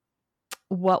know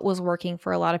what was working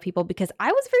for a lot of people because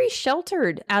I was very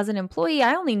sheltered as an employee.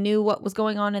 I only knew what was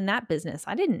going on in that business.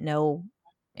 I didn't know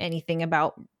anything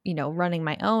about, running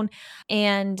my own.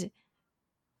 And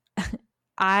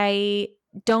I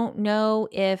don't know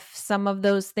if some of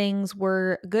those things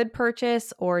were good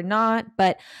purchase or not,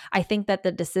 but I think that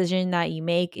the decision that you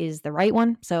make is the right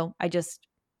one. So I just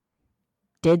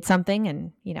did something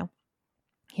and,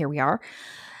 here we are.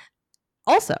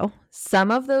 Also,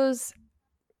 some of those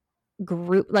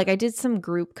I did some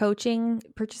group coaching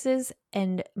purchases,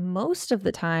 and most of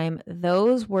the time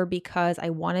those were because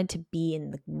I wanted to be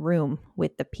in the room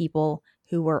with the people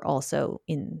who were also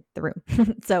in the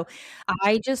room. So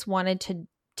I just wanted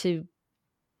to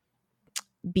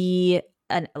be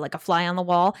like a fly on the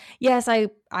wall. Yes, I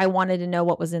wanted to know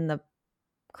what was in the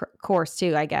course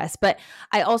too, I guess, but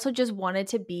I also just wanted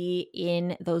to be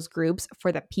in those groups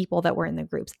for the people that were in the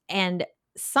groups. And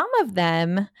some of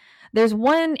them, there's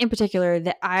one in particular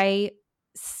that I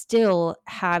still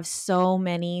have so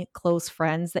many close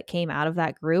friends that came out of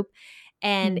that group,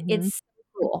 and it's so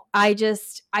cool. I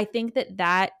think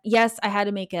that yes, I had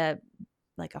to make a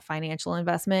financial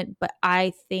investment, but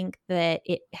I think that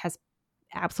it has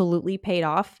absolutely paid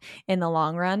off in the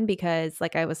long run because,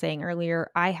 like I was saying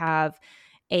earlier, I have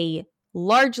a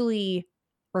largely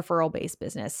referral based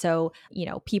business. So,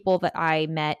 people that I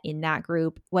met in that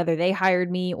group, whether they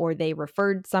hired me or they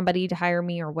referred somebody to hire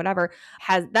me or whatever,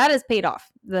 has paid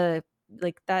off. That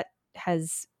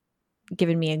has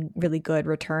given me a really good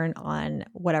return on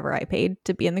whatever I paid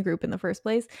to be in the group in the first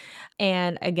place.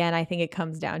 And again, I think it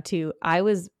comes down to I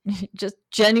was just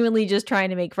genuinely just trying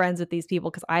to make friends with these people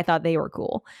because I thought they were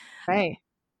cool. Right.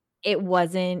 It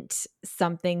wasn't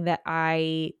something that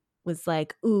I was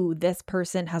like, ooh, this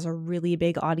person has a really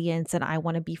big audience and I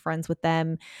want to be friends with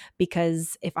them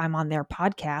because if I'm on their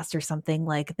podcast or something,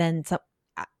 then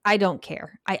I don't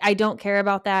care. I don't care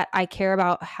about that. I care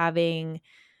about having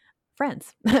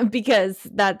friends because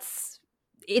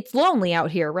it's lonely out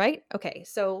here, right? Okay.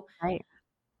 So Right.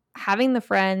 having the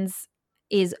friends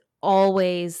is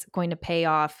always going to pay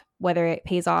off, whether it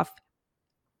pays off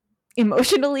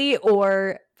emotionally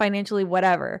or financially,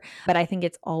 whatever. But I think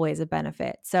it's always a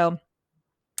benefit. So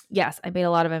yes, I made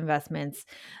a lot of investments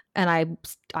and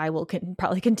I will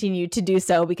probably continue to do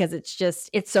so because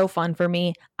it's so fun for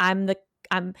me. I don't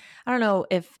know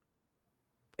if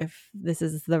this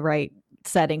is the right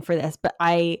setting for this, but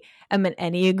I am an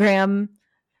Enneagram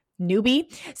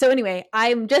newbie. So anyway,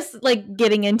 I'm just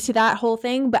getting into that whole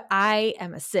thing, but I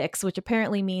am a 6, which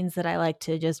apparently means that I like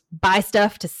to just buy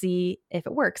stuff to see if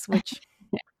it works, which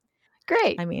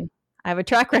Great. I mean, I have a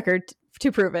track record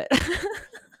to prove it.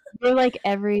 You're like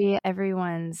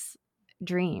everyone's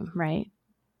dream, right?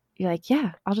 You're like,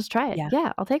 yeah, I'll just try it.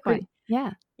 Yeah, I'll take one.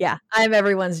 Yeah. Yeah, I'm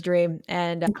everyone's dream.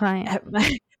 And client.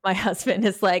 My husband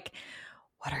is like,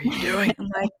 what are you doing? I'm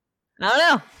like, I don't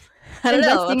know.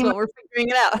 That's what we're figuring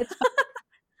it out.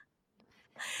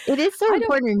 It is so I don't,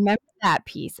 important to remember that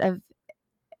piece of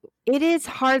it is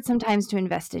hard sometimes to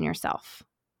invest in yourself.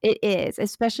 It is,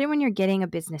 especially when you're getting a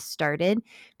business started,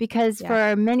 because yeah.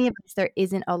 for many of us, there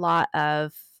isn't a lot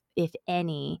of, if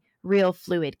any, real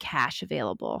fluid cash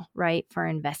available, right, for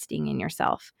investing in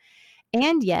yourself.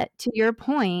 And yet, to your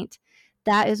point,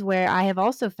 that is where I have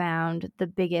also found the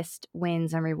biggest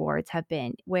wins and rewards have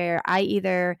been, where I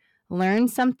either learn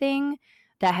something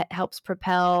that helps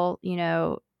propel,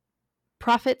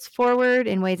 profits forward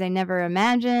in ways I never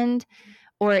imagined,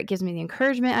 or it gives me the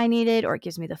encouragement I needed, or it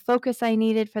gives me the focus I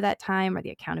needed for that time, or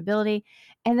the accountability.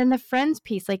 And then the friends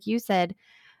piece, like you said,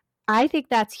 I think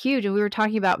that's huge. And we were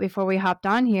talking about before we hopped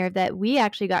on here that we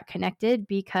actually got connected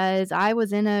because I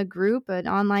was in a group, an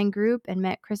online group, and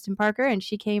met Kristen Parker, and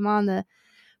she came on the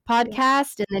Yeah.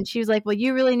 podcast. And then she was like, well,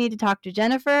 you really need to talk to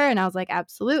Jennifer. And I was like,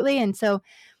 absolutely. And so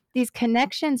these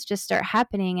connections just start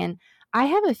happening. And I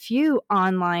have a few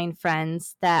online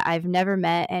friends that I've never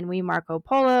met, and we Marco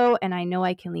Polo, and I know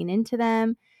I can lean into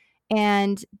them.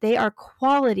 And they are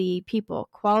quality people,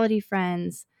 quality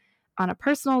friends on a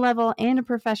personal level and a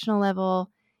professional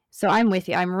level. So I'm with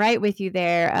you. I'm right with you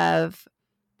there of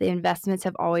the investments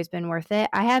have always been worth it.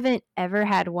 I haven't ever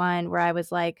had one where I was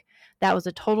like, that was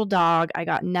a total dog. I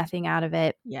got nothing out of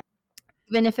it. Yeah.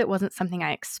 Even if it wasn't something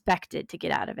I expected to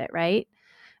get out of it, right?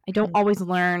 I don't always 100%.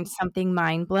 learn something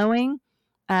mind blowing,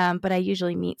 but I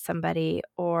usually meet somebody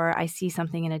or I see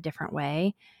something in a different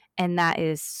way, and that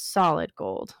is solid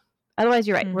gold. Otherwise,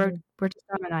 you're right. We're Mhm. we're just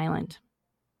on an island.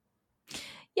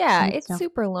 Yeah, And it's it's no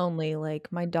super lonely.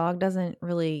 Like my dog doesn't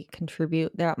really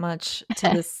contribute that much to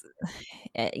this.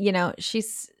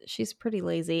 She's pretty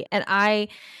lazy, and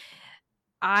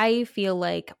I feel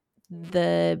like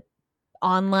the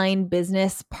online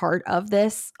business part of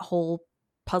this whole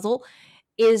puzzle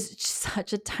is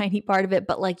such a tiny part of it,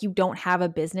 but like you don't have a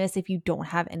business if you don't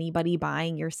have anybody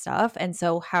buying your stuff. And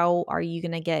so how are you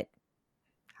going to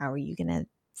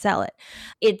sell it?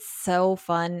 It's so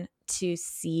fun to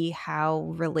see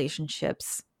how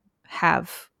relationships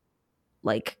have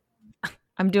like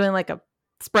I'm doing like a like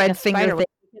a spread finger spider web. thing.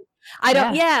 I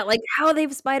don't, Yeah. yeah, like how they've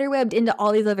spiderwebbed into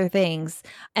all these other things.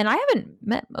 And I haven't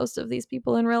met most of these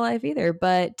people in real life either,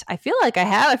 but I feel like I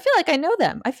have. I feel like I know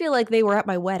them. I feel like they were at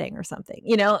my wedding or something,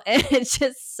 And it's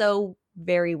just so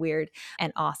very weird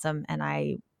and awesome. And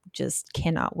I just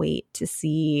cannot wait to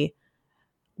see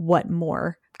what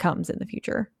more comes in the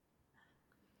future.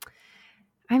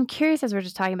 I'm curious as we're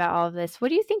just talking about all of this, what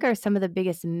do you think are some of the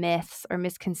biggest myths or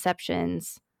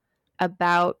misconceptions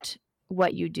about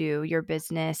what you do, your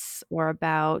business, or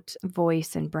about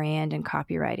voice and brand and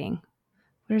copywriting?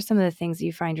 What are some of the things that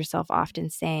you find yourself often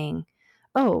saying?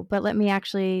 Oh, but let me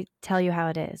actually tell you how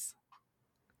it is.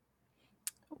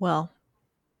 Well,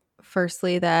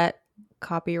 firstly, that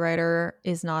copywriter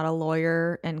is not a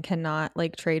lawyer and cannot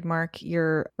like trademark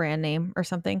your brand name or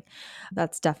something.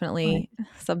 That's Right. definitely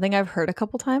something I've heard a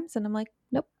couple times and I'm like,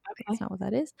 nope, that's Okay. not what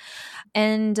that is.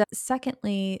 And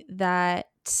secondly,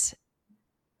 that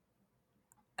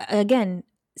again,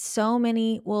 so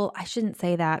many, well, I shouldn't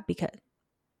say that because,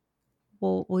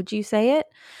 well, would you say it?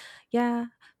 Yeah,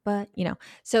 but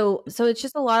so it's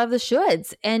just a lot of the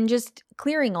shoulds and just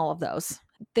clearing all of those.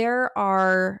 There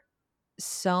are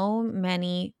so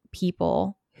many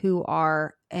people who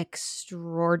are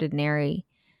extraordinary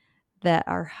that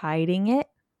are hiding it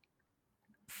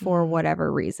for Mm.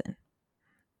 whatever reason.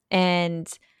 And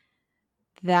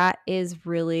that is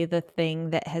really the thing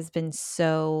that has been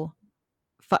so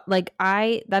fun.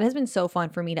 That has been so fun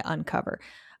for me to uncover.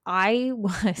 I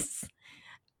was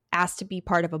asked to be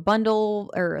part of a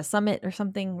bundle or a summit or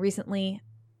something recently.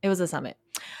 It was a summit.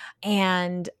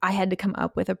 And I had to come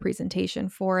up with a presentation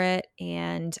for it.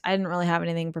 And I didn't really have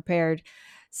anything prepared.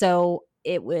 So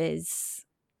it was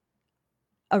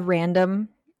a random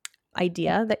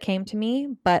idea that came to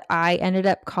me, but I ended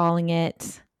up calling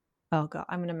it, oh God,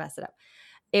 I'm going to mess it up.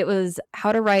 It was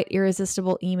how to write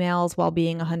irresistible emails while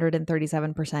being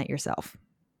 137% yourself.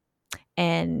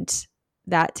 And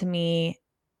that to me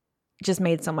just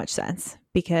made so much sense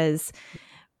because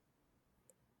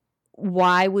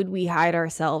why would we hide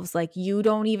ourselves? Like, you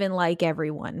don't even like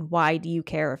everyone. Why do you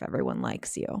care if everyone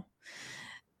likes you?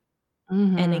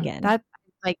 And again, That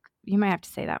like you might have to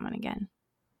say that one again.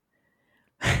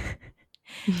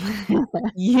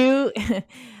 you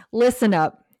listen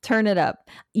up, turn it up.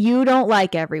 You don't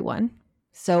like everyone.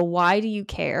 So why do you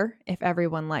care if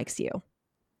everyone likes you?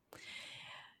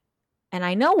 And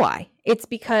I know why. It's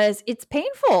because it's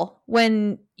painful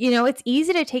when, it's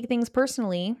easy to take things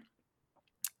personally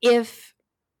if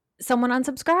someone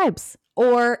unsubscribes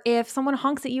or if someone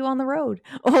honks at you on the road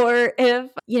or if,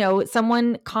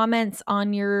 someone comments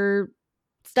on your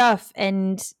stuff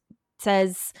and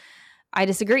says, I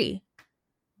disagree.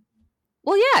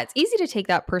 Well, yeah, it's easy to take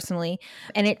that personally,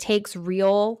 and it takes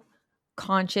real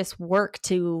conscious work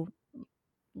to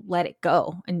let it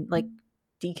go and like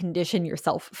decondition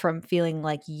yourself from feeling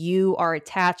like you are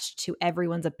attached to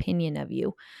everyone's opinion of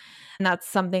you. And that's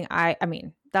something I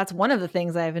mean, that's one of the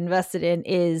things I've invested in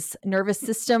is nervous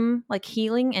system like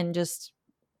healing, and just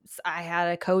I had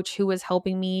a coach who was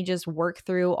helping me just work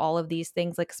through all of these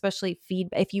things, like especially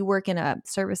feedback. If you work in a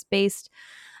service-based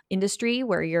industry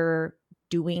where you're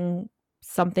doing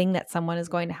something that someone is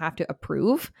going to have to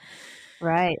approve.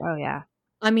 Right. Oh, yeah.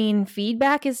 I mean,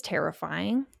 feedback is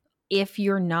terrifying if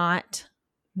you're not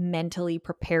mentally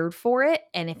prepared for it.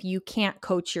 And if you can't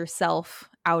coach yourself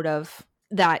out of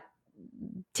that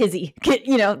tizzy,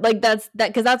 like that's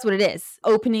because that's what it is.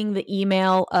 Opening the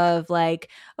email of like,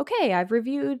 okay, I've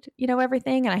reviewed,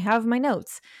 everything and I have my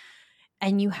notes.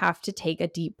 And you have to take a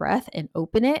deep breath and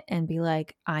open it and be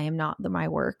like, I am not my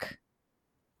work.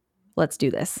 Let's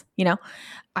do this.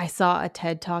 I saw a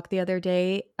TED talk the other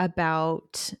day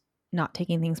about not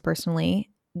taking things personally,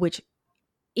 which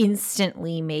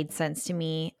instantly made sense to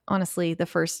me. Honestly, the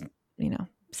first,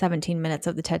 17 minutes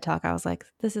of the TED talk, I was like,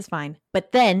 this is fine.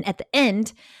 But then at the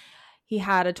end, he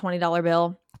had a $20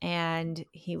 bill and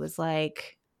he was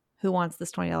like, who wants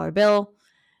this $20 bill?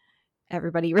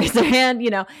 Everybody raised their hand.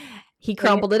 He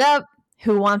crumpled it up.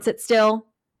 Who wants it still?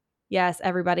 Yes,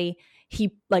 everybody.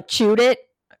 He like chewed it.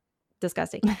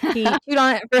 Disgusting. He chewed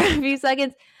on it for a few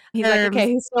seconds. He's like,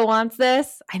 okay, who still wants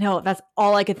this? I know, that's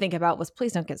all I could think about was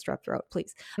please don't get strep throat,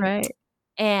 please. Right.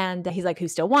 And he's like, who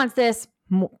still wants this?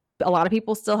 A lot of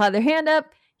people still had their hand up.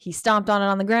 He stomped on it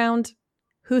on the ground.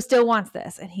 Who still wants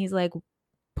this? And he's like,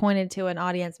 pointed to an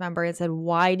audience member and said,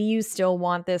 why do you still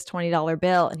want this $20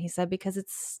 bill? And he said, because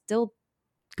it's still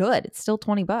good. It's still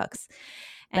 $20.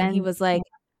 And he was like,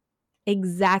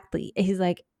 exactly. He's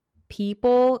like,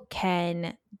 people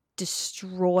can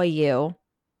destroy you,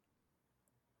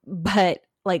 but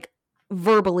like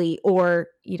verbally, or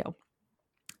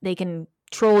they can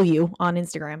troll you on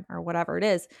Instagram or whatever it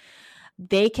is.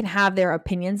 They can have their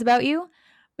opinions about you,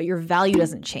 but your value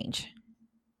doesn't change.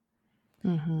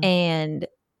 Mm-hmm. And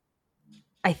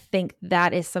I think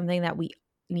that is something that we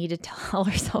need to tell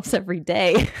ourselves every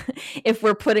day if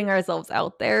we're putting ourselves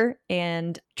out there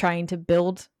and trying to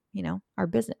build, our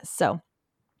business. So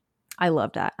I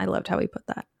loved that. I loved how he put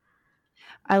that.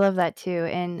 I love that too.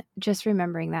 And just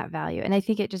remembering that value. And I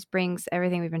think it just brings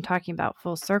everything we've been talking about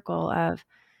full circle of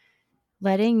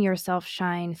letting yourself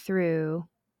shine through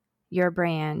your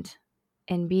brand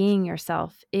and being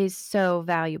yourself is so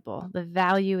valuable. The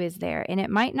value is there, and it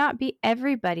might not be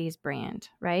everybody's brand,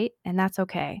 right? And that's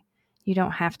okay. You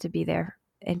don't have to be there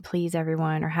and please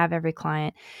everyone or have every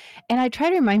client. And I try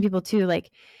to remind people too,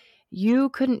 like, you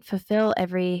couldn't fulfill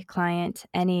every client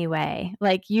anyway.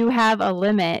 Like, you have a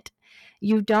limit.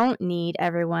 You don't need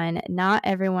everyone. Not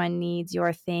everyone needs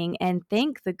your thing. And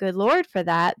thank the good Lord for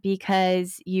that,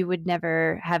 because you would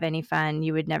never have any fun.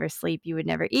 You would never sleep. You would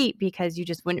never eat, because you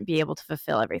just wouldn't be able to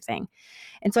fulfill everything.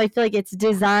 And so I feel like it's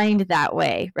designed that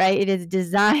way, right? It is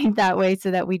designed that way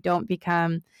so that we don't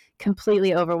become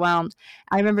completely overwhelmed.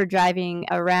 I remember driving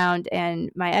around,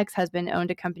 and my ex-husband owned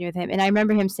a company with him. And I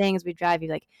remember him saying as we drive, he's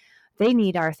like, they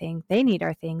need our thing. They need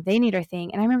our thing. They need our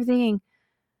thing. And I remember thinking,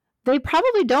 they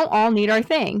probably don't all need our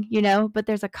thing, but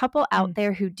there's a couple out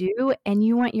there who do, and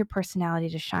you want your personality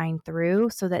to shine through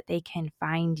so that they can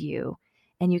find you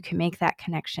and you can make that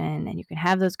connection and you can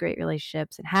have those great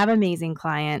relationships and have amazing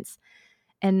clients.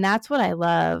 And that's what I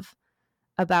love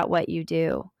about what you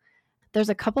do. There's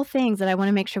a couple things that I want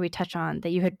to make sure we touch on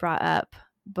that you had brought up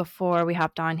before we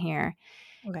hopped on here.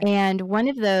 Okay. And one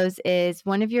of those is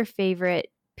one of your favorite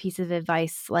piece of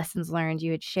advice, lessons learned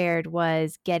you had shared,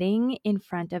 was getting in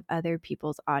front of other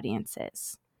people's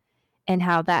audiences and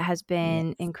how that has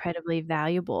been incredibly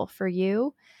valuable for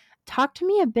you. Talk to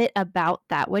me a bit about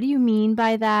that. What do you mean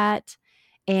by that?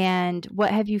 And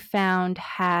what have you found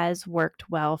has worked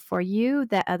well for you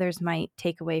that others might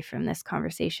take away from this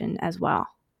conversation as well?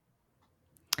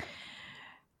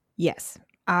 Yes,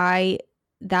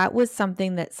 that was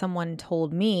something that someone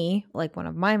told me, like one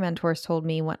of my mentors told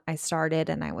me when I started,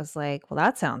 and I was like, well,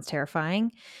 that sounds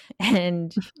terrifying.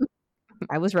 And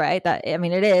I was right.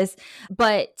 It is.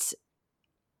 But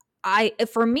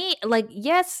for me, like,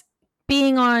 yes,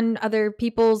 being on other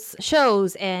people's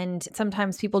shows, and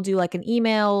sometimes people do like an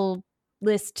email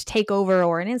list takeover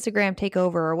or an Instagram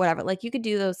takeover or whatever, like you could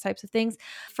do those types of things.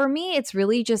 For me, it's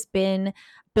really just been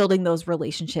building those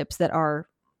relationships that are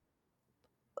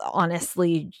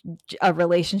honestly a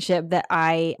relationship that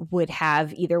I would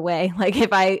have either way, like if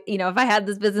I had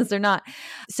this business or not.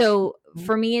 So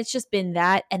for me, it's just been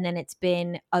that. And then it's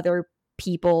been other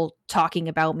people talking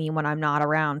about me when I'm not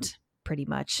around, pretty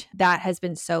much. That has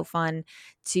been so fun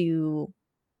to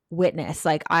witness.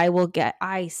 Like I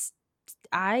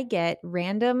get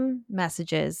random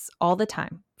messages all the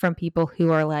time from people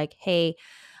who are like, hey,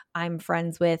 I'm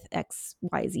friends with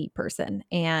XYZ person,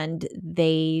 and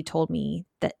they told me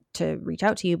that to reach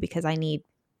out to you because I need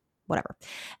whatever.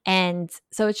 And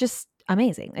so it's just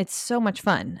amazing. It's so much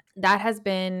fun. That has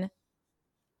been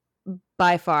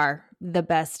by far the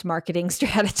best marketing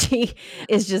strategy,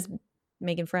 is just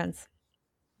making friends.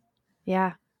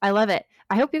 Yeah, I love it.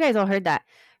 I hope you guys all heard that.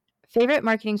 Favorite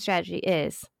marketing strategy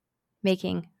is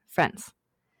making friends.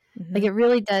 Like, it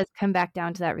really does come back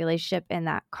down to that relationship and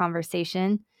that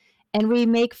conversation. And we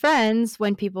make friends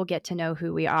when people get to know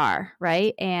who we are,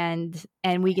 right? And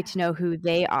we get to know who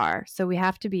they are. So we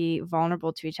have to be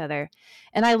vulnerable to each other.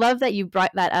 And I love that you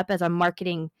brought that up as a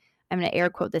marketing, I'm going to air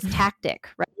quote this, tactic,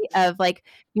 right? Of like,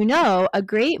 a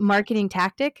great marketing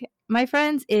tactic, my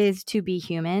friends, is to be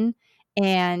human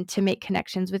and to make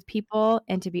connections with people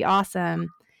and to be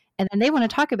awesome. And then they want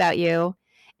to talk about you.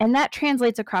 And that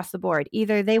translates across the board.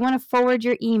 Either they want to forward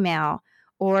your email,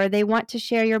 or they want to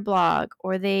share your blog,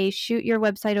 or they shoot your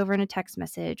website over in a text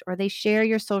message, or they share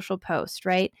your social post,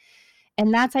 right?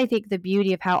 And that's, I think, the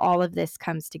beauty of how all of this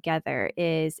comes together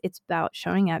is it's about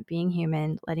showing up, being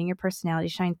human, letting your personality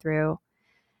shine through.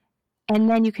 And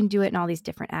then you can do it in all these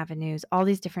different avenues, all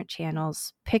these different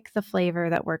channels. Pick the flavor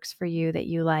that works for you, that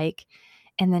you like,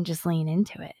 and then just lean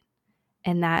into it.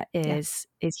 And that is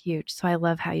huge. So I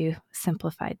love how you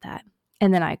simplified that.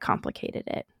 And then I complicated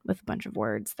it with a bunch of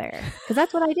words there, because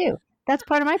that's what I do. That's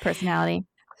part of my personality.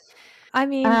 I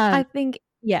mean, I think,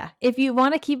 if you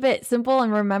want to keep it simple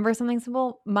and remember something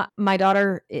simple, my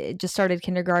daughter just started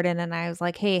kindergarten, and I was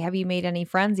like, hey, have you made any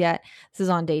friends yet? This is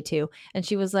on day 2. And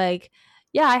she was like,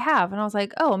 yeah, I have. And I was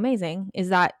like, oh, amazing.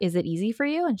 Is it easy for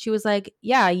you? And she was like,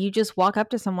 yeah, you just walk up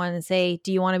to someone and say,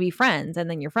 do you want to be friends? And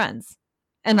then you're friends.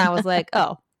 And I was like,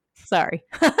 oh, sorry.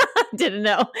 Didn't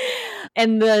know.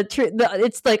 And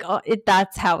it's like,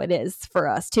 that's how it is for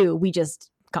us too. We just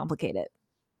complicate it.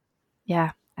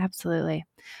 Yeah, absolutely.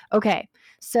 Okay.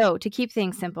 So to keep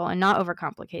things simple and not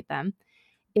overcomplicate them,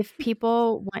 if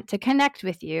people want to connect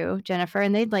with you, Jennifer,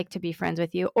 and they'd like to be friends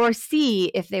with you, or see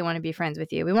if they want to be friends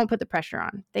with you, we won't put the pressure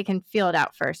on. They can feel it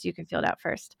out first. You can feel it out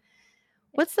first.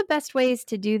 What's the best ways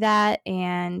to do that?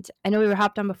 And I know we were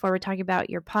hopped on before. We're talking about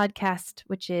your podcast,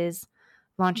 which is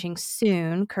launching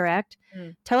soon, correct?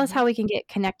 Tell us how we can get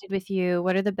connected with you.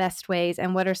 What are the best ways,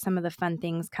 and what are some of the fun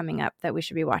things coming up that we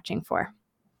should be watching for?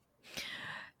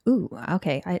 Ooh,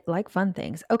 okay. I like fun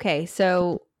things. Okay,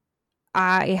 so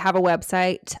I have a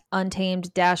website,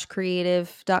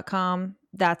 untamed-creative.com.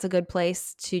 That's a good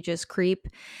place to just creep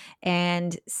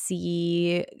and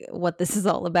see what this is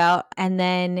all about. And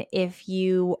then if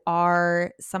you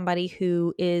are somebody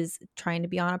who is trying to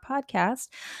be on a podcast,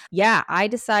 I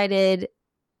decided,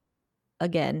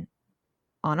 again,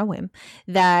 on a whim,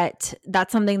 that's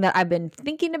something that I've been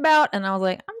thinking about, and I was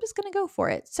like, I'm just going to go for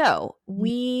it. So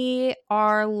we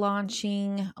are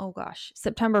launching,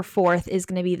 September 4th is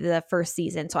going to be the first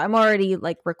season. So I'm already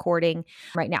like recording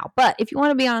right now. But if you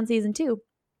want to be on season 2,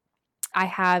 I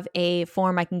have a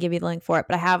form. I can give you the link for it,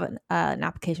 but I have an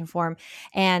application form,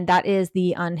 and that is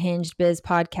the Unhinged Biz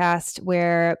podcast,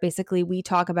 where basically we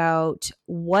talk about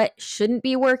what shouldn't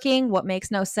be working, what makes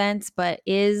no sense, but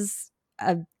is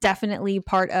definitely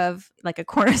part of like a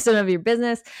cornerstone of your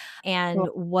business, and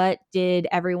what did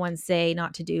everyone say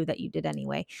not to do that you did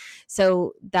anyway.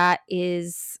 So that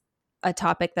is a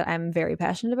topic that I'm very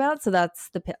passionate about. So that's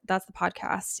the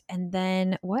podcast. And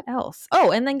then what else?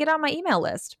 Oh, and then get on my email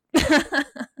list.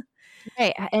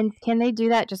 Right. And can they do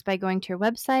that just by going to your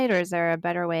website, or is there a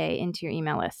better way into your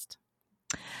email list?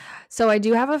 So I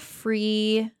do have a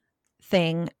free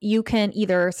thing. You can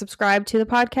either subscribe to the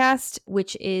podcast,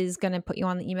 which is going to put you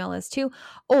on the email list too,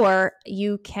 or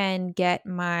you can get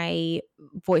my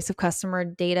Voice of Customer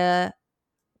Data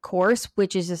course,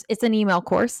 which is it's an email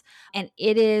course. And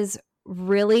it is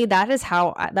really, that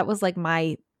was like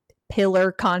my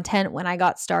pillar content when I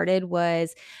got started,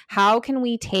 was how can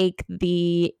we take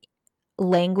the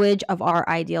language of our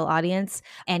ideal audience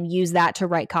and use that to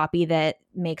write copy that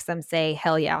makes them say,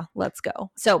 hell yeah, let's go.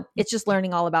 So it's just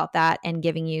learning all about that and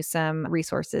giving you some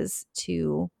resources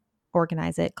to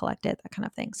organize it, collect it, that kind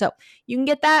of thing. So you can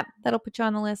get that. That'll put you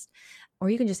on the list. Or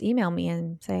you can just email me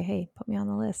and say, hey, put me on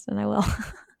the list, and I will.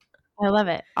 I love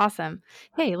it. Awesome.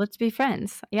 Hey, let's be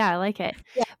friends. Yeah, I like it.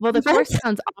 Yeah. Well, the course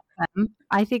sounds awesome.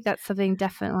 I think that's something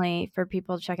definitely for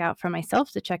people to check out, for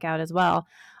myself to check out as well.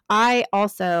 I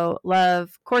also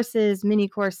love courses, mini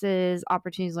courses,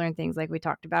 opportunities to learn things like we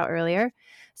talked about earlier.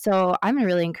 So I'm going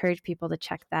to really encourage people to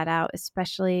check that out,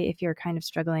 especially if you're kind of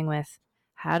struggling with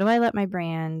how do I let my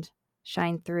brand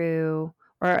shine through,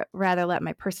 or rather let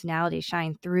my personality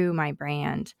shine through my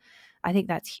brand. I think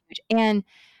that's huge and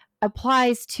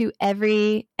applies to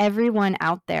everyone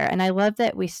out there. And I love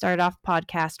that we started off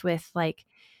podcast with like,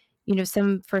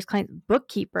 some first client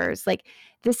bookkeepers. Like,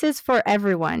 this is for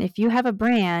everyone. If you have a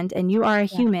brand and you are a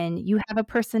Yeah. human, you have a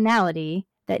personality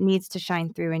that needs to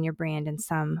shine through in your brand in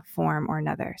some form or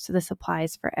another. So this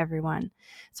applies for everyone.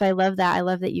 So I love that. I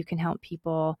love that you can help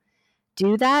people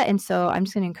do that. And so I'm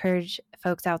just going to encourage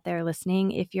folks out there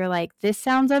listening, if you're like, this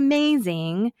sounds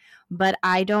amazing, but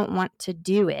I don't want to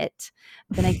do it,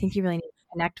 then I think you really need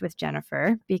to connect with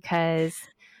Jennifer, because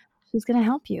she's going to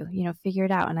help you, figure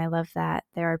it out. And I love that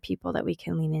there are people that we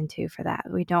can lean into for that.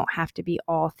 We don't have to be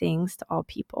all things to all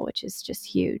people, which is just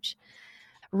huge.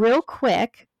 Real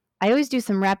quick, I always do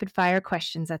some rapid fire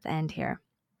questions at the end here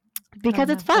Oh because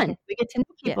it's no. fun. Okay. We get to know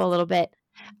Yes. people a little bit.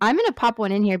 I'm going to pop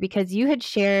one in here because you had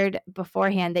shared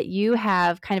beforehand that you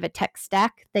have kind of a tech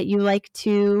stack that you like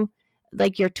to,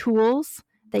 like your tools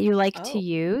that you like to Oh,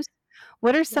 use.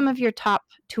 What are yeah. some of your top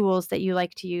tools that you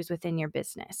like to use within your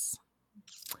business?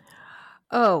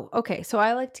 Oh, okay. So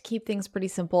I like to keep things pretty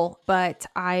simple, but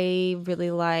I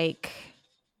really like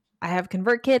I have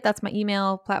ConvertKit, that's my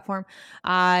email platform.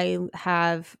 I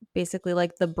have basically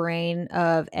like the brain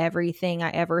of everything I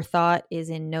ever thought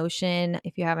is in Notion.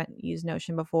 If you haven't used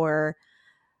Notion before,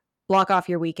 block off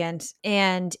your weekend.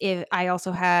 And if I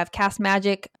also have Cast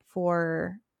Magic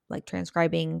for like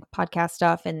transcribing podcast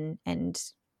stuff and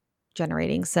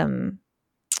generating some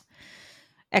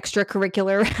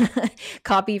extracurricular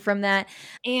copy from that.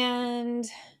 And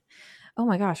oh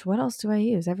my gosh, what else do I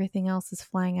use? Everything else is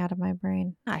flying out of my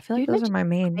brain. I feel like You those are mentioned, my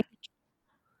main.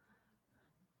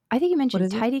 I think you What mentioned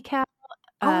is it? TidyCal.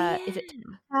 Oh Is it yeah.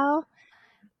 TidyCal?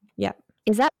 Yeah.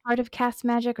 Is that part of Cast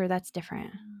Magic or that's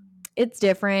different? It's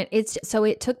different. It's so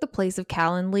it took the place of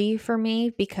Calendly for me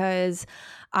because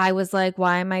I was like,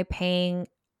 why am I paying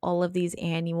all of these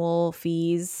annual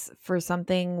fees for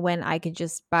something when I could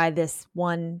just buy this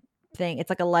one thing? It's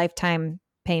like a lifetime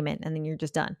payment and then you're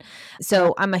just done. Yep.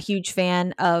 So I'm a huge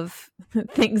fan of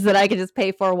things that I can just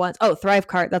pay for once. Oh,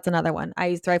 Thrivecart, that's another one. I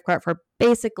use Thrivecart for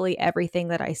basically everything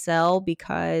that I sell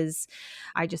because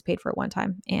I just paid for it one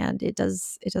time and it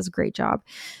does a great job.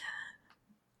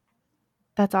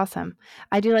 That's awesome.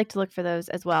 I do like to look for those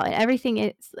as well. And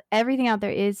everything out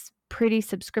there is pretty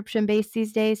subscription based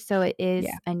these days, so it is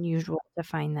Yeah. unusual to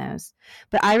find those.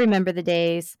 But I remember the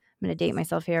days, I'm going to date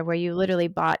myself here, where you literally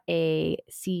bought a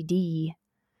CD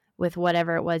with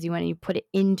whatever it was you wanted, you put it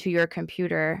into your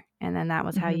computer, and then that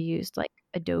was how Mhm. you used like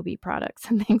Adobe products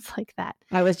and things like that.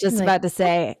 I was You're just like, about to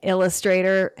say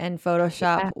Illustrator and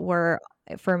Photoshop yeah. were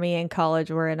for me in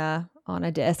college were in a on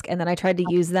a disc and then I tried to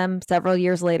use them several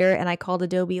years later and I called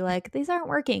Adobe like these aren't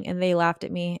working and they laughed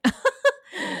at me.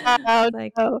 Oh, It's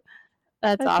like, no.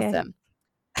 That's okay. awesome.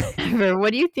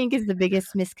 What do you think is the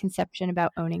biggest misconception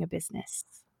about owning a business?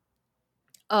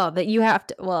 Oh, that you have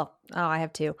to I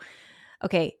have two.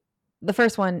 Okay. The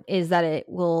first one is that it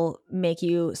will make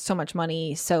you so much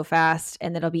money so fast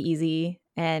and that it'll be easy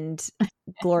and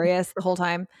glorious the whole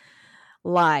time.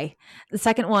 Lie. The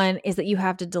second one is that you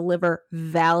have to deliver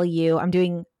value. I'm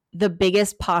doing the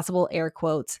biggest possible air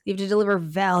quotes. You have to deliver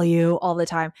value all the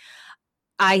time.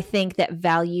 I think that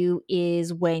value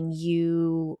is when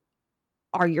you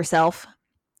are yourself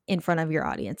in front of your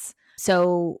audience.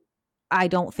 So I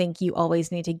don't think you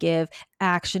always need to give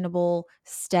actionable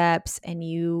steps and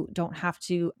you don't have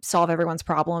to solve everyone's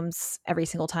problems every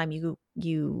single time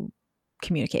you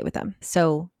communicate with them.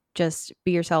 So just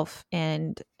be yourself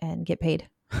and get paid.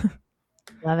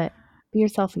 Love it. Be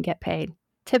yourself and get paid.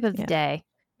 Tip of the Yeah. day.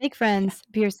 Make Yeah. friends,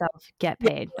 be yourself, get Yeah.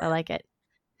 paid. I like it.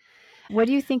 What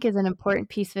do you think is an important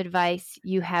piece of advice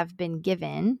you have been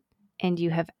given and you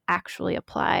have actually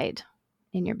applied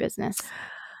in your business?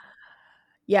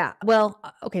 Yeah. Well,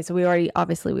 okay. So we already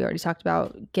talked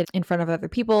about get in front of other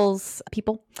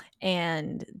people,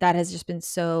 and that has just been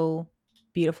so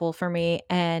beautiful for me.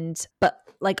 But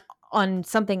like on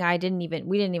something we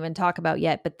didn't even talk about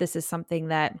yet, but this is something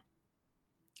that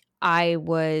I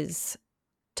was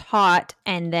taught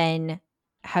and then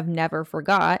have never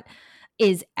forgot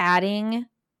is adding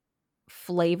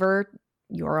flavor,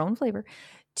 your own flavor,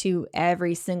 to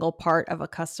every single part of a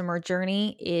customer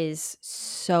journey is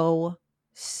so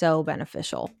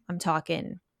beneficial. I'm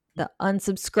talking the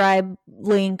unsubscribe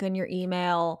link in your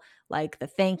email, like the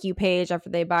thank you page after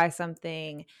they buy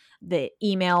something, the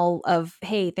email of,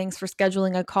 hey, thanks for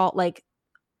scheduling a call. Like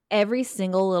every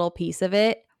single little piece of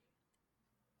it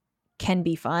can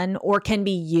be fun or can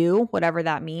be you, whatever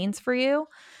that means for you.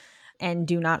 And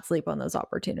do not sleep on those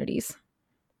opportunities.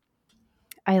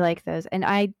 I like those. And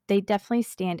they definitely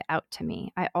stand out to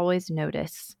me. I always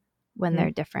notice when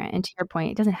they're different. And to your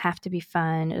point, it doesn't have to be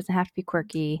fun. It doesn't have to be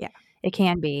quirky. Yeah. It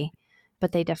can be,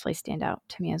 but they definitely stand out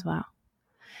to me as well.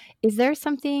 Is there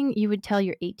something you would tell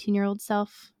your 18-year-old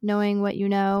self, knowing what you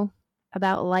know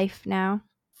about life now?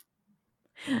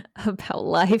 About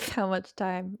life, how much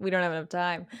time? We don't have enough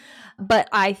time. But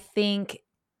I think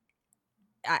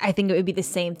it would be the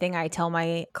same thing I tell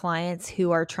my clients who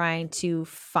are trying to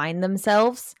find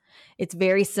themselves. It's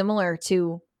very similar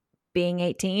to being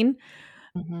 18.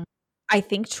 Mm-hmm. I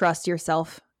think trust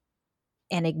yourself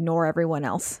and ignore everyone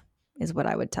else is what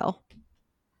I would tell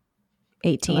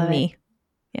 18 Love it. me.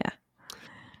 Yeah.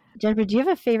 Jennifer, do you have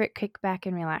a favorite kickback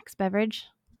and relax beverage?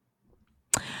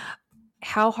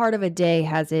 How hard of a day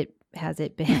has it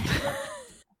been?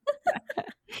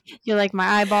 You're like,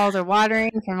 my eyeballs are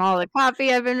watering from all the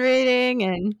coffee I've been reading,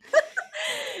 and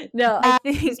No, I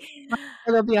think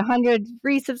there'll be 100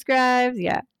 resubscribes.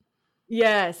 Yeah.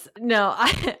 yes. No,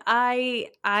 I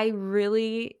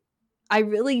really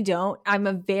don't. I'm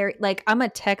a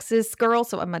Texas girl,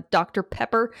 so I'm a Dr.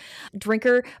 Pepper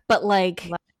drinker, but like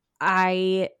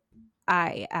I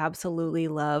absolutely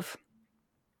love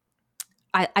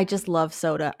I just love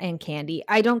soda and candy.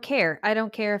 I don't care. I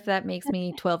don't care if that makes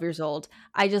me 12 years old.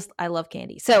 I love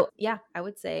candy. So, yeah, I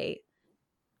would say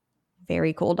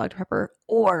very cold Dr. Pepper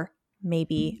or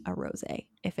maybe a rosé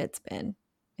if it's been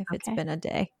a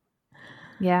day.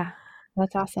 Yeah,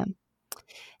 that's awesome.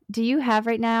 Do you have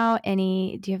right now do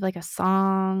you have like a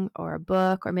song or a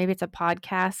book, or maybe it's a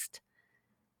podcast?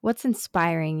 What's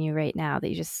inspiring you right now that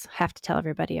you just have to tell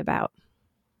everybody about?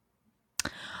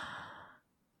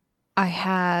 I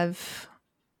have,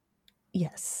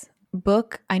 yes,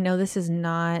 book. I know this is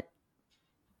not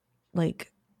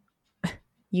like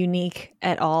unique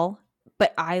at all,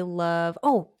 but I love,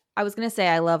 I was going to say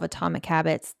I love Atomic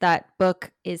Habits. That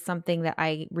book is something that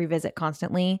I revisit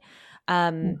constantly.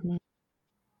 Mhm.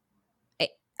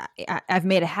 I've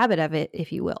made a habit of it,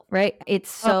 if you will, right? It's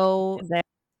so,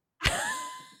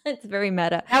 it's very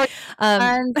meta. Now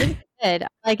it's good. I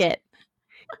like it.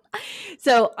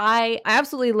 So I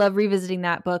absolutely love revisiting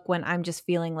that book when I'm just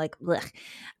feeling like blech.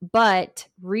 But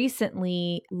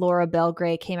recently, Laura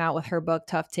Belgray came out with her book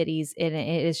Tough Titties, and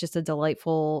it is just a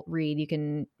delightful read. You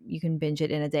can binge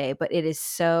it in a day, but it is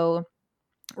so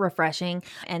refreshing,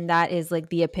 and that is like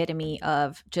the epitome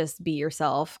of just be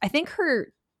yourself. I think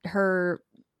her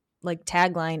like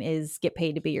tagline is get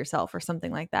paid to be yourself or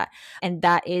something like that, and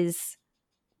that is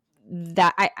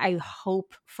that I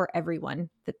hope for everyone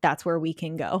that's where we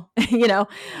can go, you know?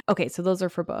 Okay, so those are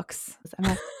for books. I'm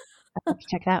gonna have to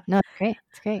check it out. No, it's great.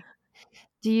 It's great.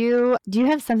 Do you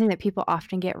have something that people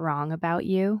often get wrong about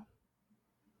you?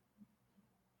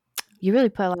 You really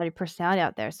put a lot of your personality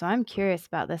out there, so I'm curious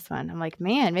about this one. I'm like,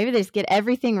 man, maybe they just get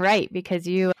everything right because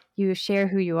you share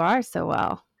who you are so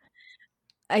well.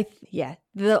 Yeah,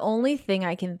 the only thing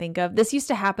I can think of, this used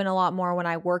to happen a lot more when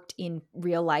I worked in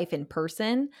real life in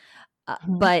person,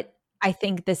 but I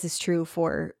think this is true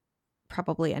for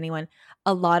probably anyone.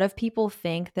 A lot of people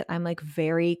think that I'm like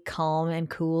very calm and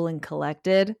cool and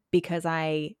collected because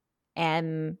I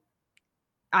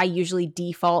usually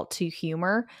default to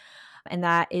humor, and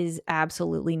that is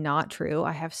absolutely not true.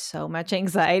 I have so much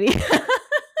anxiety.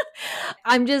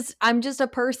 I'm just a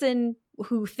person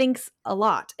who thinks a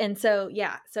lot. And so,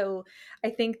 yeah, so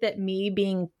I think that me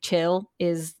being chill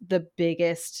is the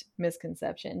biggest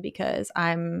misconception because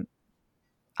I'm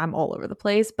all over the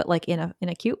place, but like in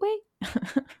a cute way.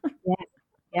 Yeah.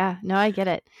 Yeah. No, I get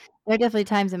it. There are definitely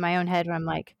times in my own head where I'm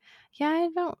like, yeah,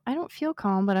 I don't feel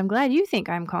calm, but I'm glad you think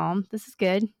I'm calm. This is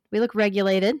good. We look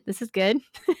regulated. This is good.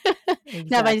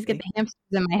 Now, if I just get Exactly. the hamsters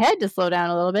in my head to slow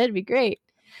down a little bit, it'd be great.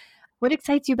 What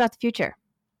excites you about the future?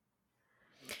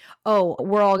 Oh,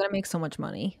 we're all gonna make so much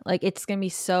money. Like it's gonna be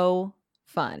so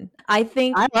fun. I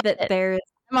think I love that it. there's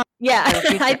I'm on yeah,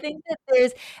 for the I future. think that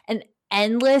there's an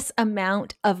endless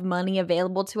amount of money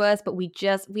available to us, but we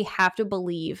have to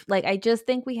believe. Like I just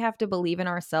think we have to believe in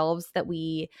ourselves that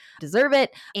we deserve it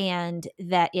and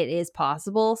that it is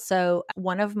possible. So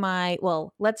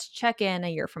let's check in a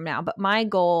year from now, but my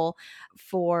goal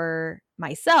for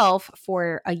myself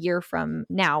for a year from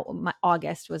now,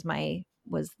 August was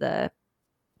the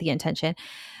intention.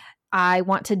 I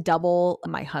want to double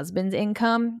my husband's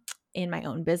income in my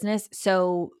own business.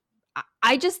 So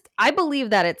I believe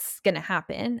that it's going to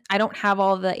happen. I don't have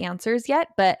all the answers yet,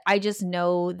 but I just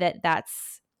know that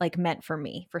that's like meant for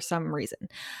me for some reason.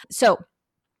 So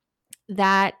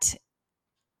that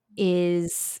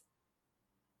that's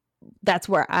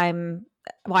why I'm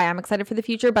excited for the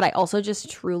future. But I also just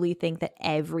truly think that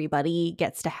everybody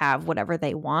gets to have whatever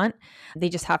they want. They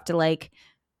just have to like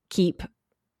keep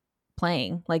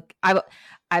playing. Like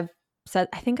I've said,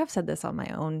 I think I've said this on my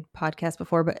own podcast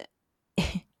before, but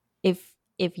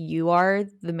if you are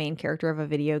the main character of a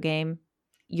video game,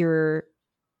 you're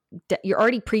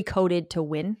already pre-coded to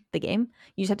win the game.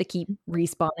 You just have to keep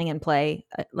respawning and play,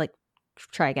 like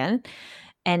try again.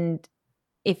 And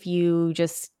if you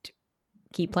just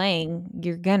keep playing,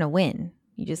 you're gonna win.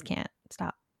 You just can't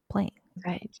stop playing.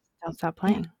 Right. Don't stop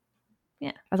playing.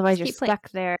 Yeah. Otherwise you're stuck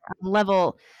there on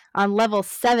level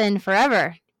 7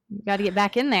 forever. You got to get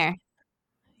back in there.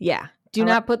 Yeah. Do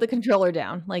not put the controller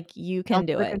down. Like you can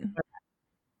do it.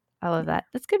 I love that.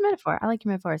 That's a good metaphor. I like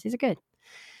your metaphors. These are good.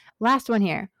 Last one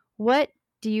here. What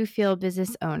do you feel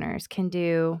business owners can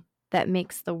do that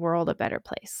makes the world a better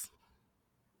place?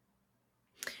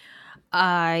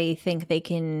 I think they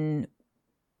can.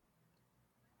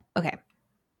 Okay.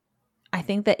 I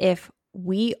think that if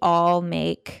we all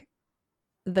make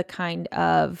the kind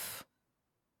of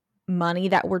money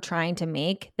that we're trying to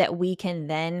make, that we can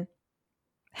then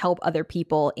help other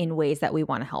people in ways that we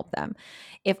want to help them.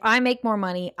 If I make more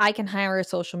money, I can hire a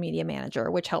social media manager,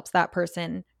 which helps that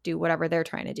person do whatever they're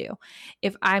trying to do.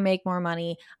 If I make more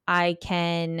money, I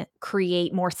can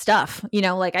create more stuff,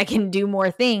 like I can do more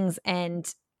things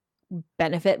and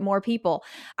benefit more people.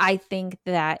 I think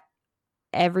that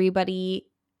everybody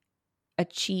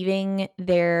achieving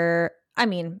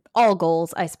all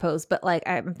goals, I suppose, but like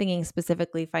I'm thinking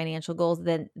specifically financial goals,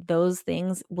 then those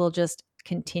things will just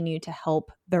continue to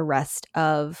help the rest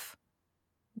of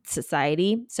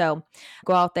society. So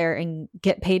go out there and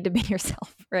get paid to be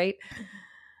yourself, right?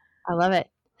 I love it.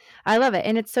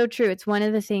 And it's so true. It's one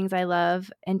of the things I love,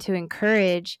 and to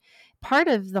encourage. Part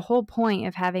of the whole point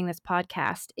of having this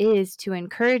podcast is to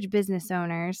encourage business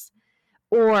owners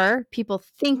or people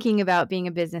thinking about being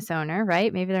a business owner,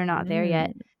 right? Maybe they're not there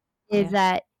yet, is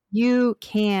that you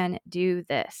can do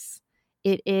this.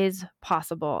 It is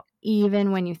possible,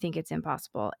 even when you think it's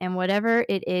impossible. And whatever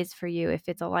it is for you, if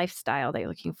it's a lifestyle that you're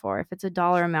looking for, if it's a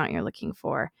dollar amount you're looking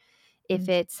for, if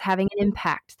it's having an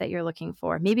impact that you're looking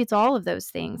for, maybe it's all of those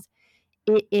things,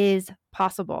 it is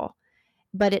possible,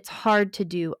 but it's hard to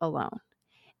do alone.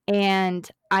 And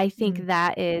I think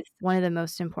that is one of the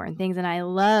most important things. And I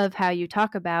love how you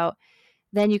talk about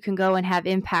then you can go and have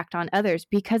impact on others,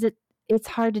 because it's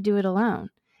hard to do it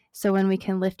alone. So when we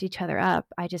can lift each other up,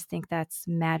 I just think that's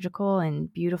magical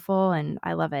and beautiful, and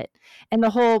I love it. And the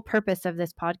whole purpose of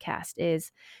this podcast and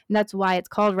that's why it's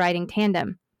called Riding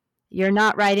Tandem. You're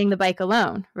not riding the bike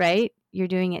alone, right? You're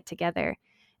doing it together.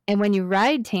 And when you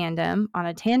ride tandem on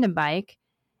a tandem bike,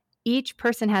 each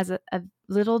person has a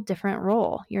little different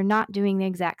role. You're not doing the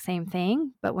exact same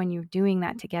thing, but when you're doing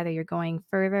that together, you're going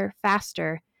further,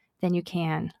 faster than you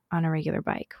can on a regular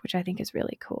bike, which I think is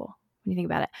really cool when you think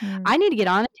about it. I need to get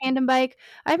on a tandem bike.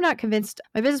 I have not convinced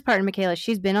my business partner, Michaela.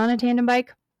 She's been on a tandem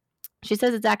bike. She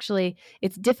says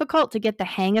it's difficult to get the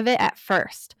hang of it at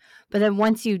first, but then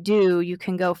once you do, you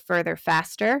can go further,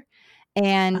 faster.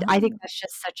 And I think that's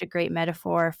just such a great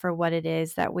metaphor for what it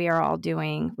is that we are all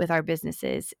doing with our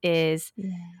businesses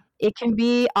it can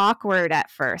be awkward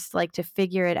at first, like to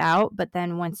figure it out. But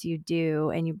then once you do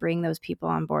and you bring those people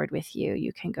on board with you,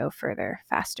 you can go further,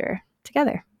 faster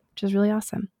together, which is really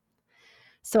awesome.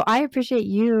 So I appreciate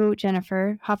you,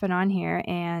 Jennifer, hopping on here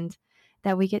and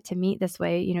that we get to meet this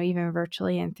way, even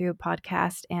virtually and through a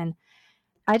podcast. And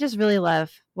I just really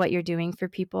love what you're doing for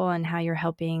people and how you're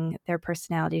helping their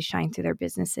personalities shine through their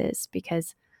businesses,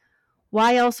 because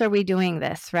why else are we doing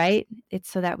this, right? It's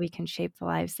so that we can shape the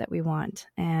lives that we want.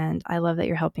 And I love that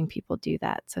you're helping people do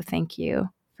that. So thank you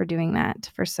for doing that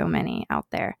for so many out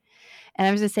there. And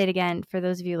I was going to say it again, for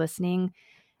those of you listening,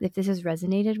 if this has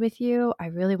resonated with you, I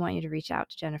really want you to reach out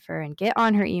to Jennifer and get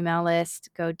on her email list,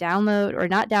 go download or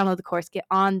not download the course, get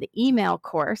on the email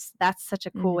course. That's such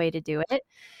a cool way to do it,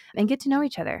 and get to know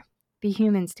each other, be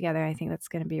humans together. I think that's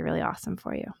going to be really awesome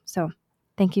for you. So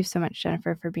thank you so much,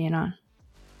 Jennifer, for being on.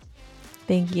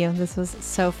 Thank you. This was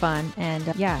so fun. And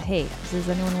hey, does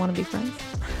anyone want to be friends?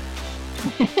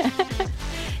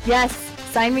 Yes,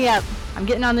 sign me up. I'm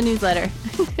getting on the newsletter.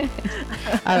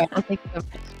 All right. Well, thank you so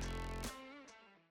much.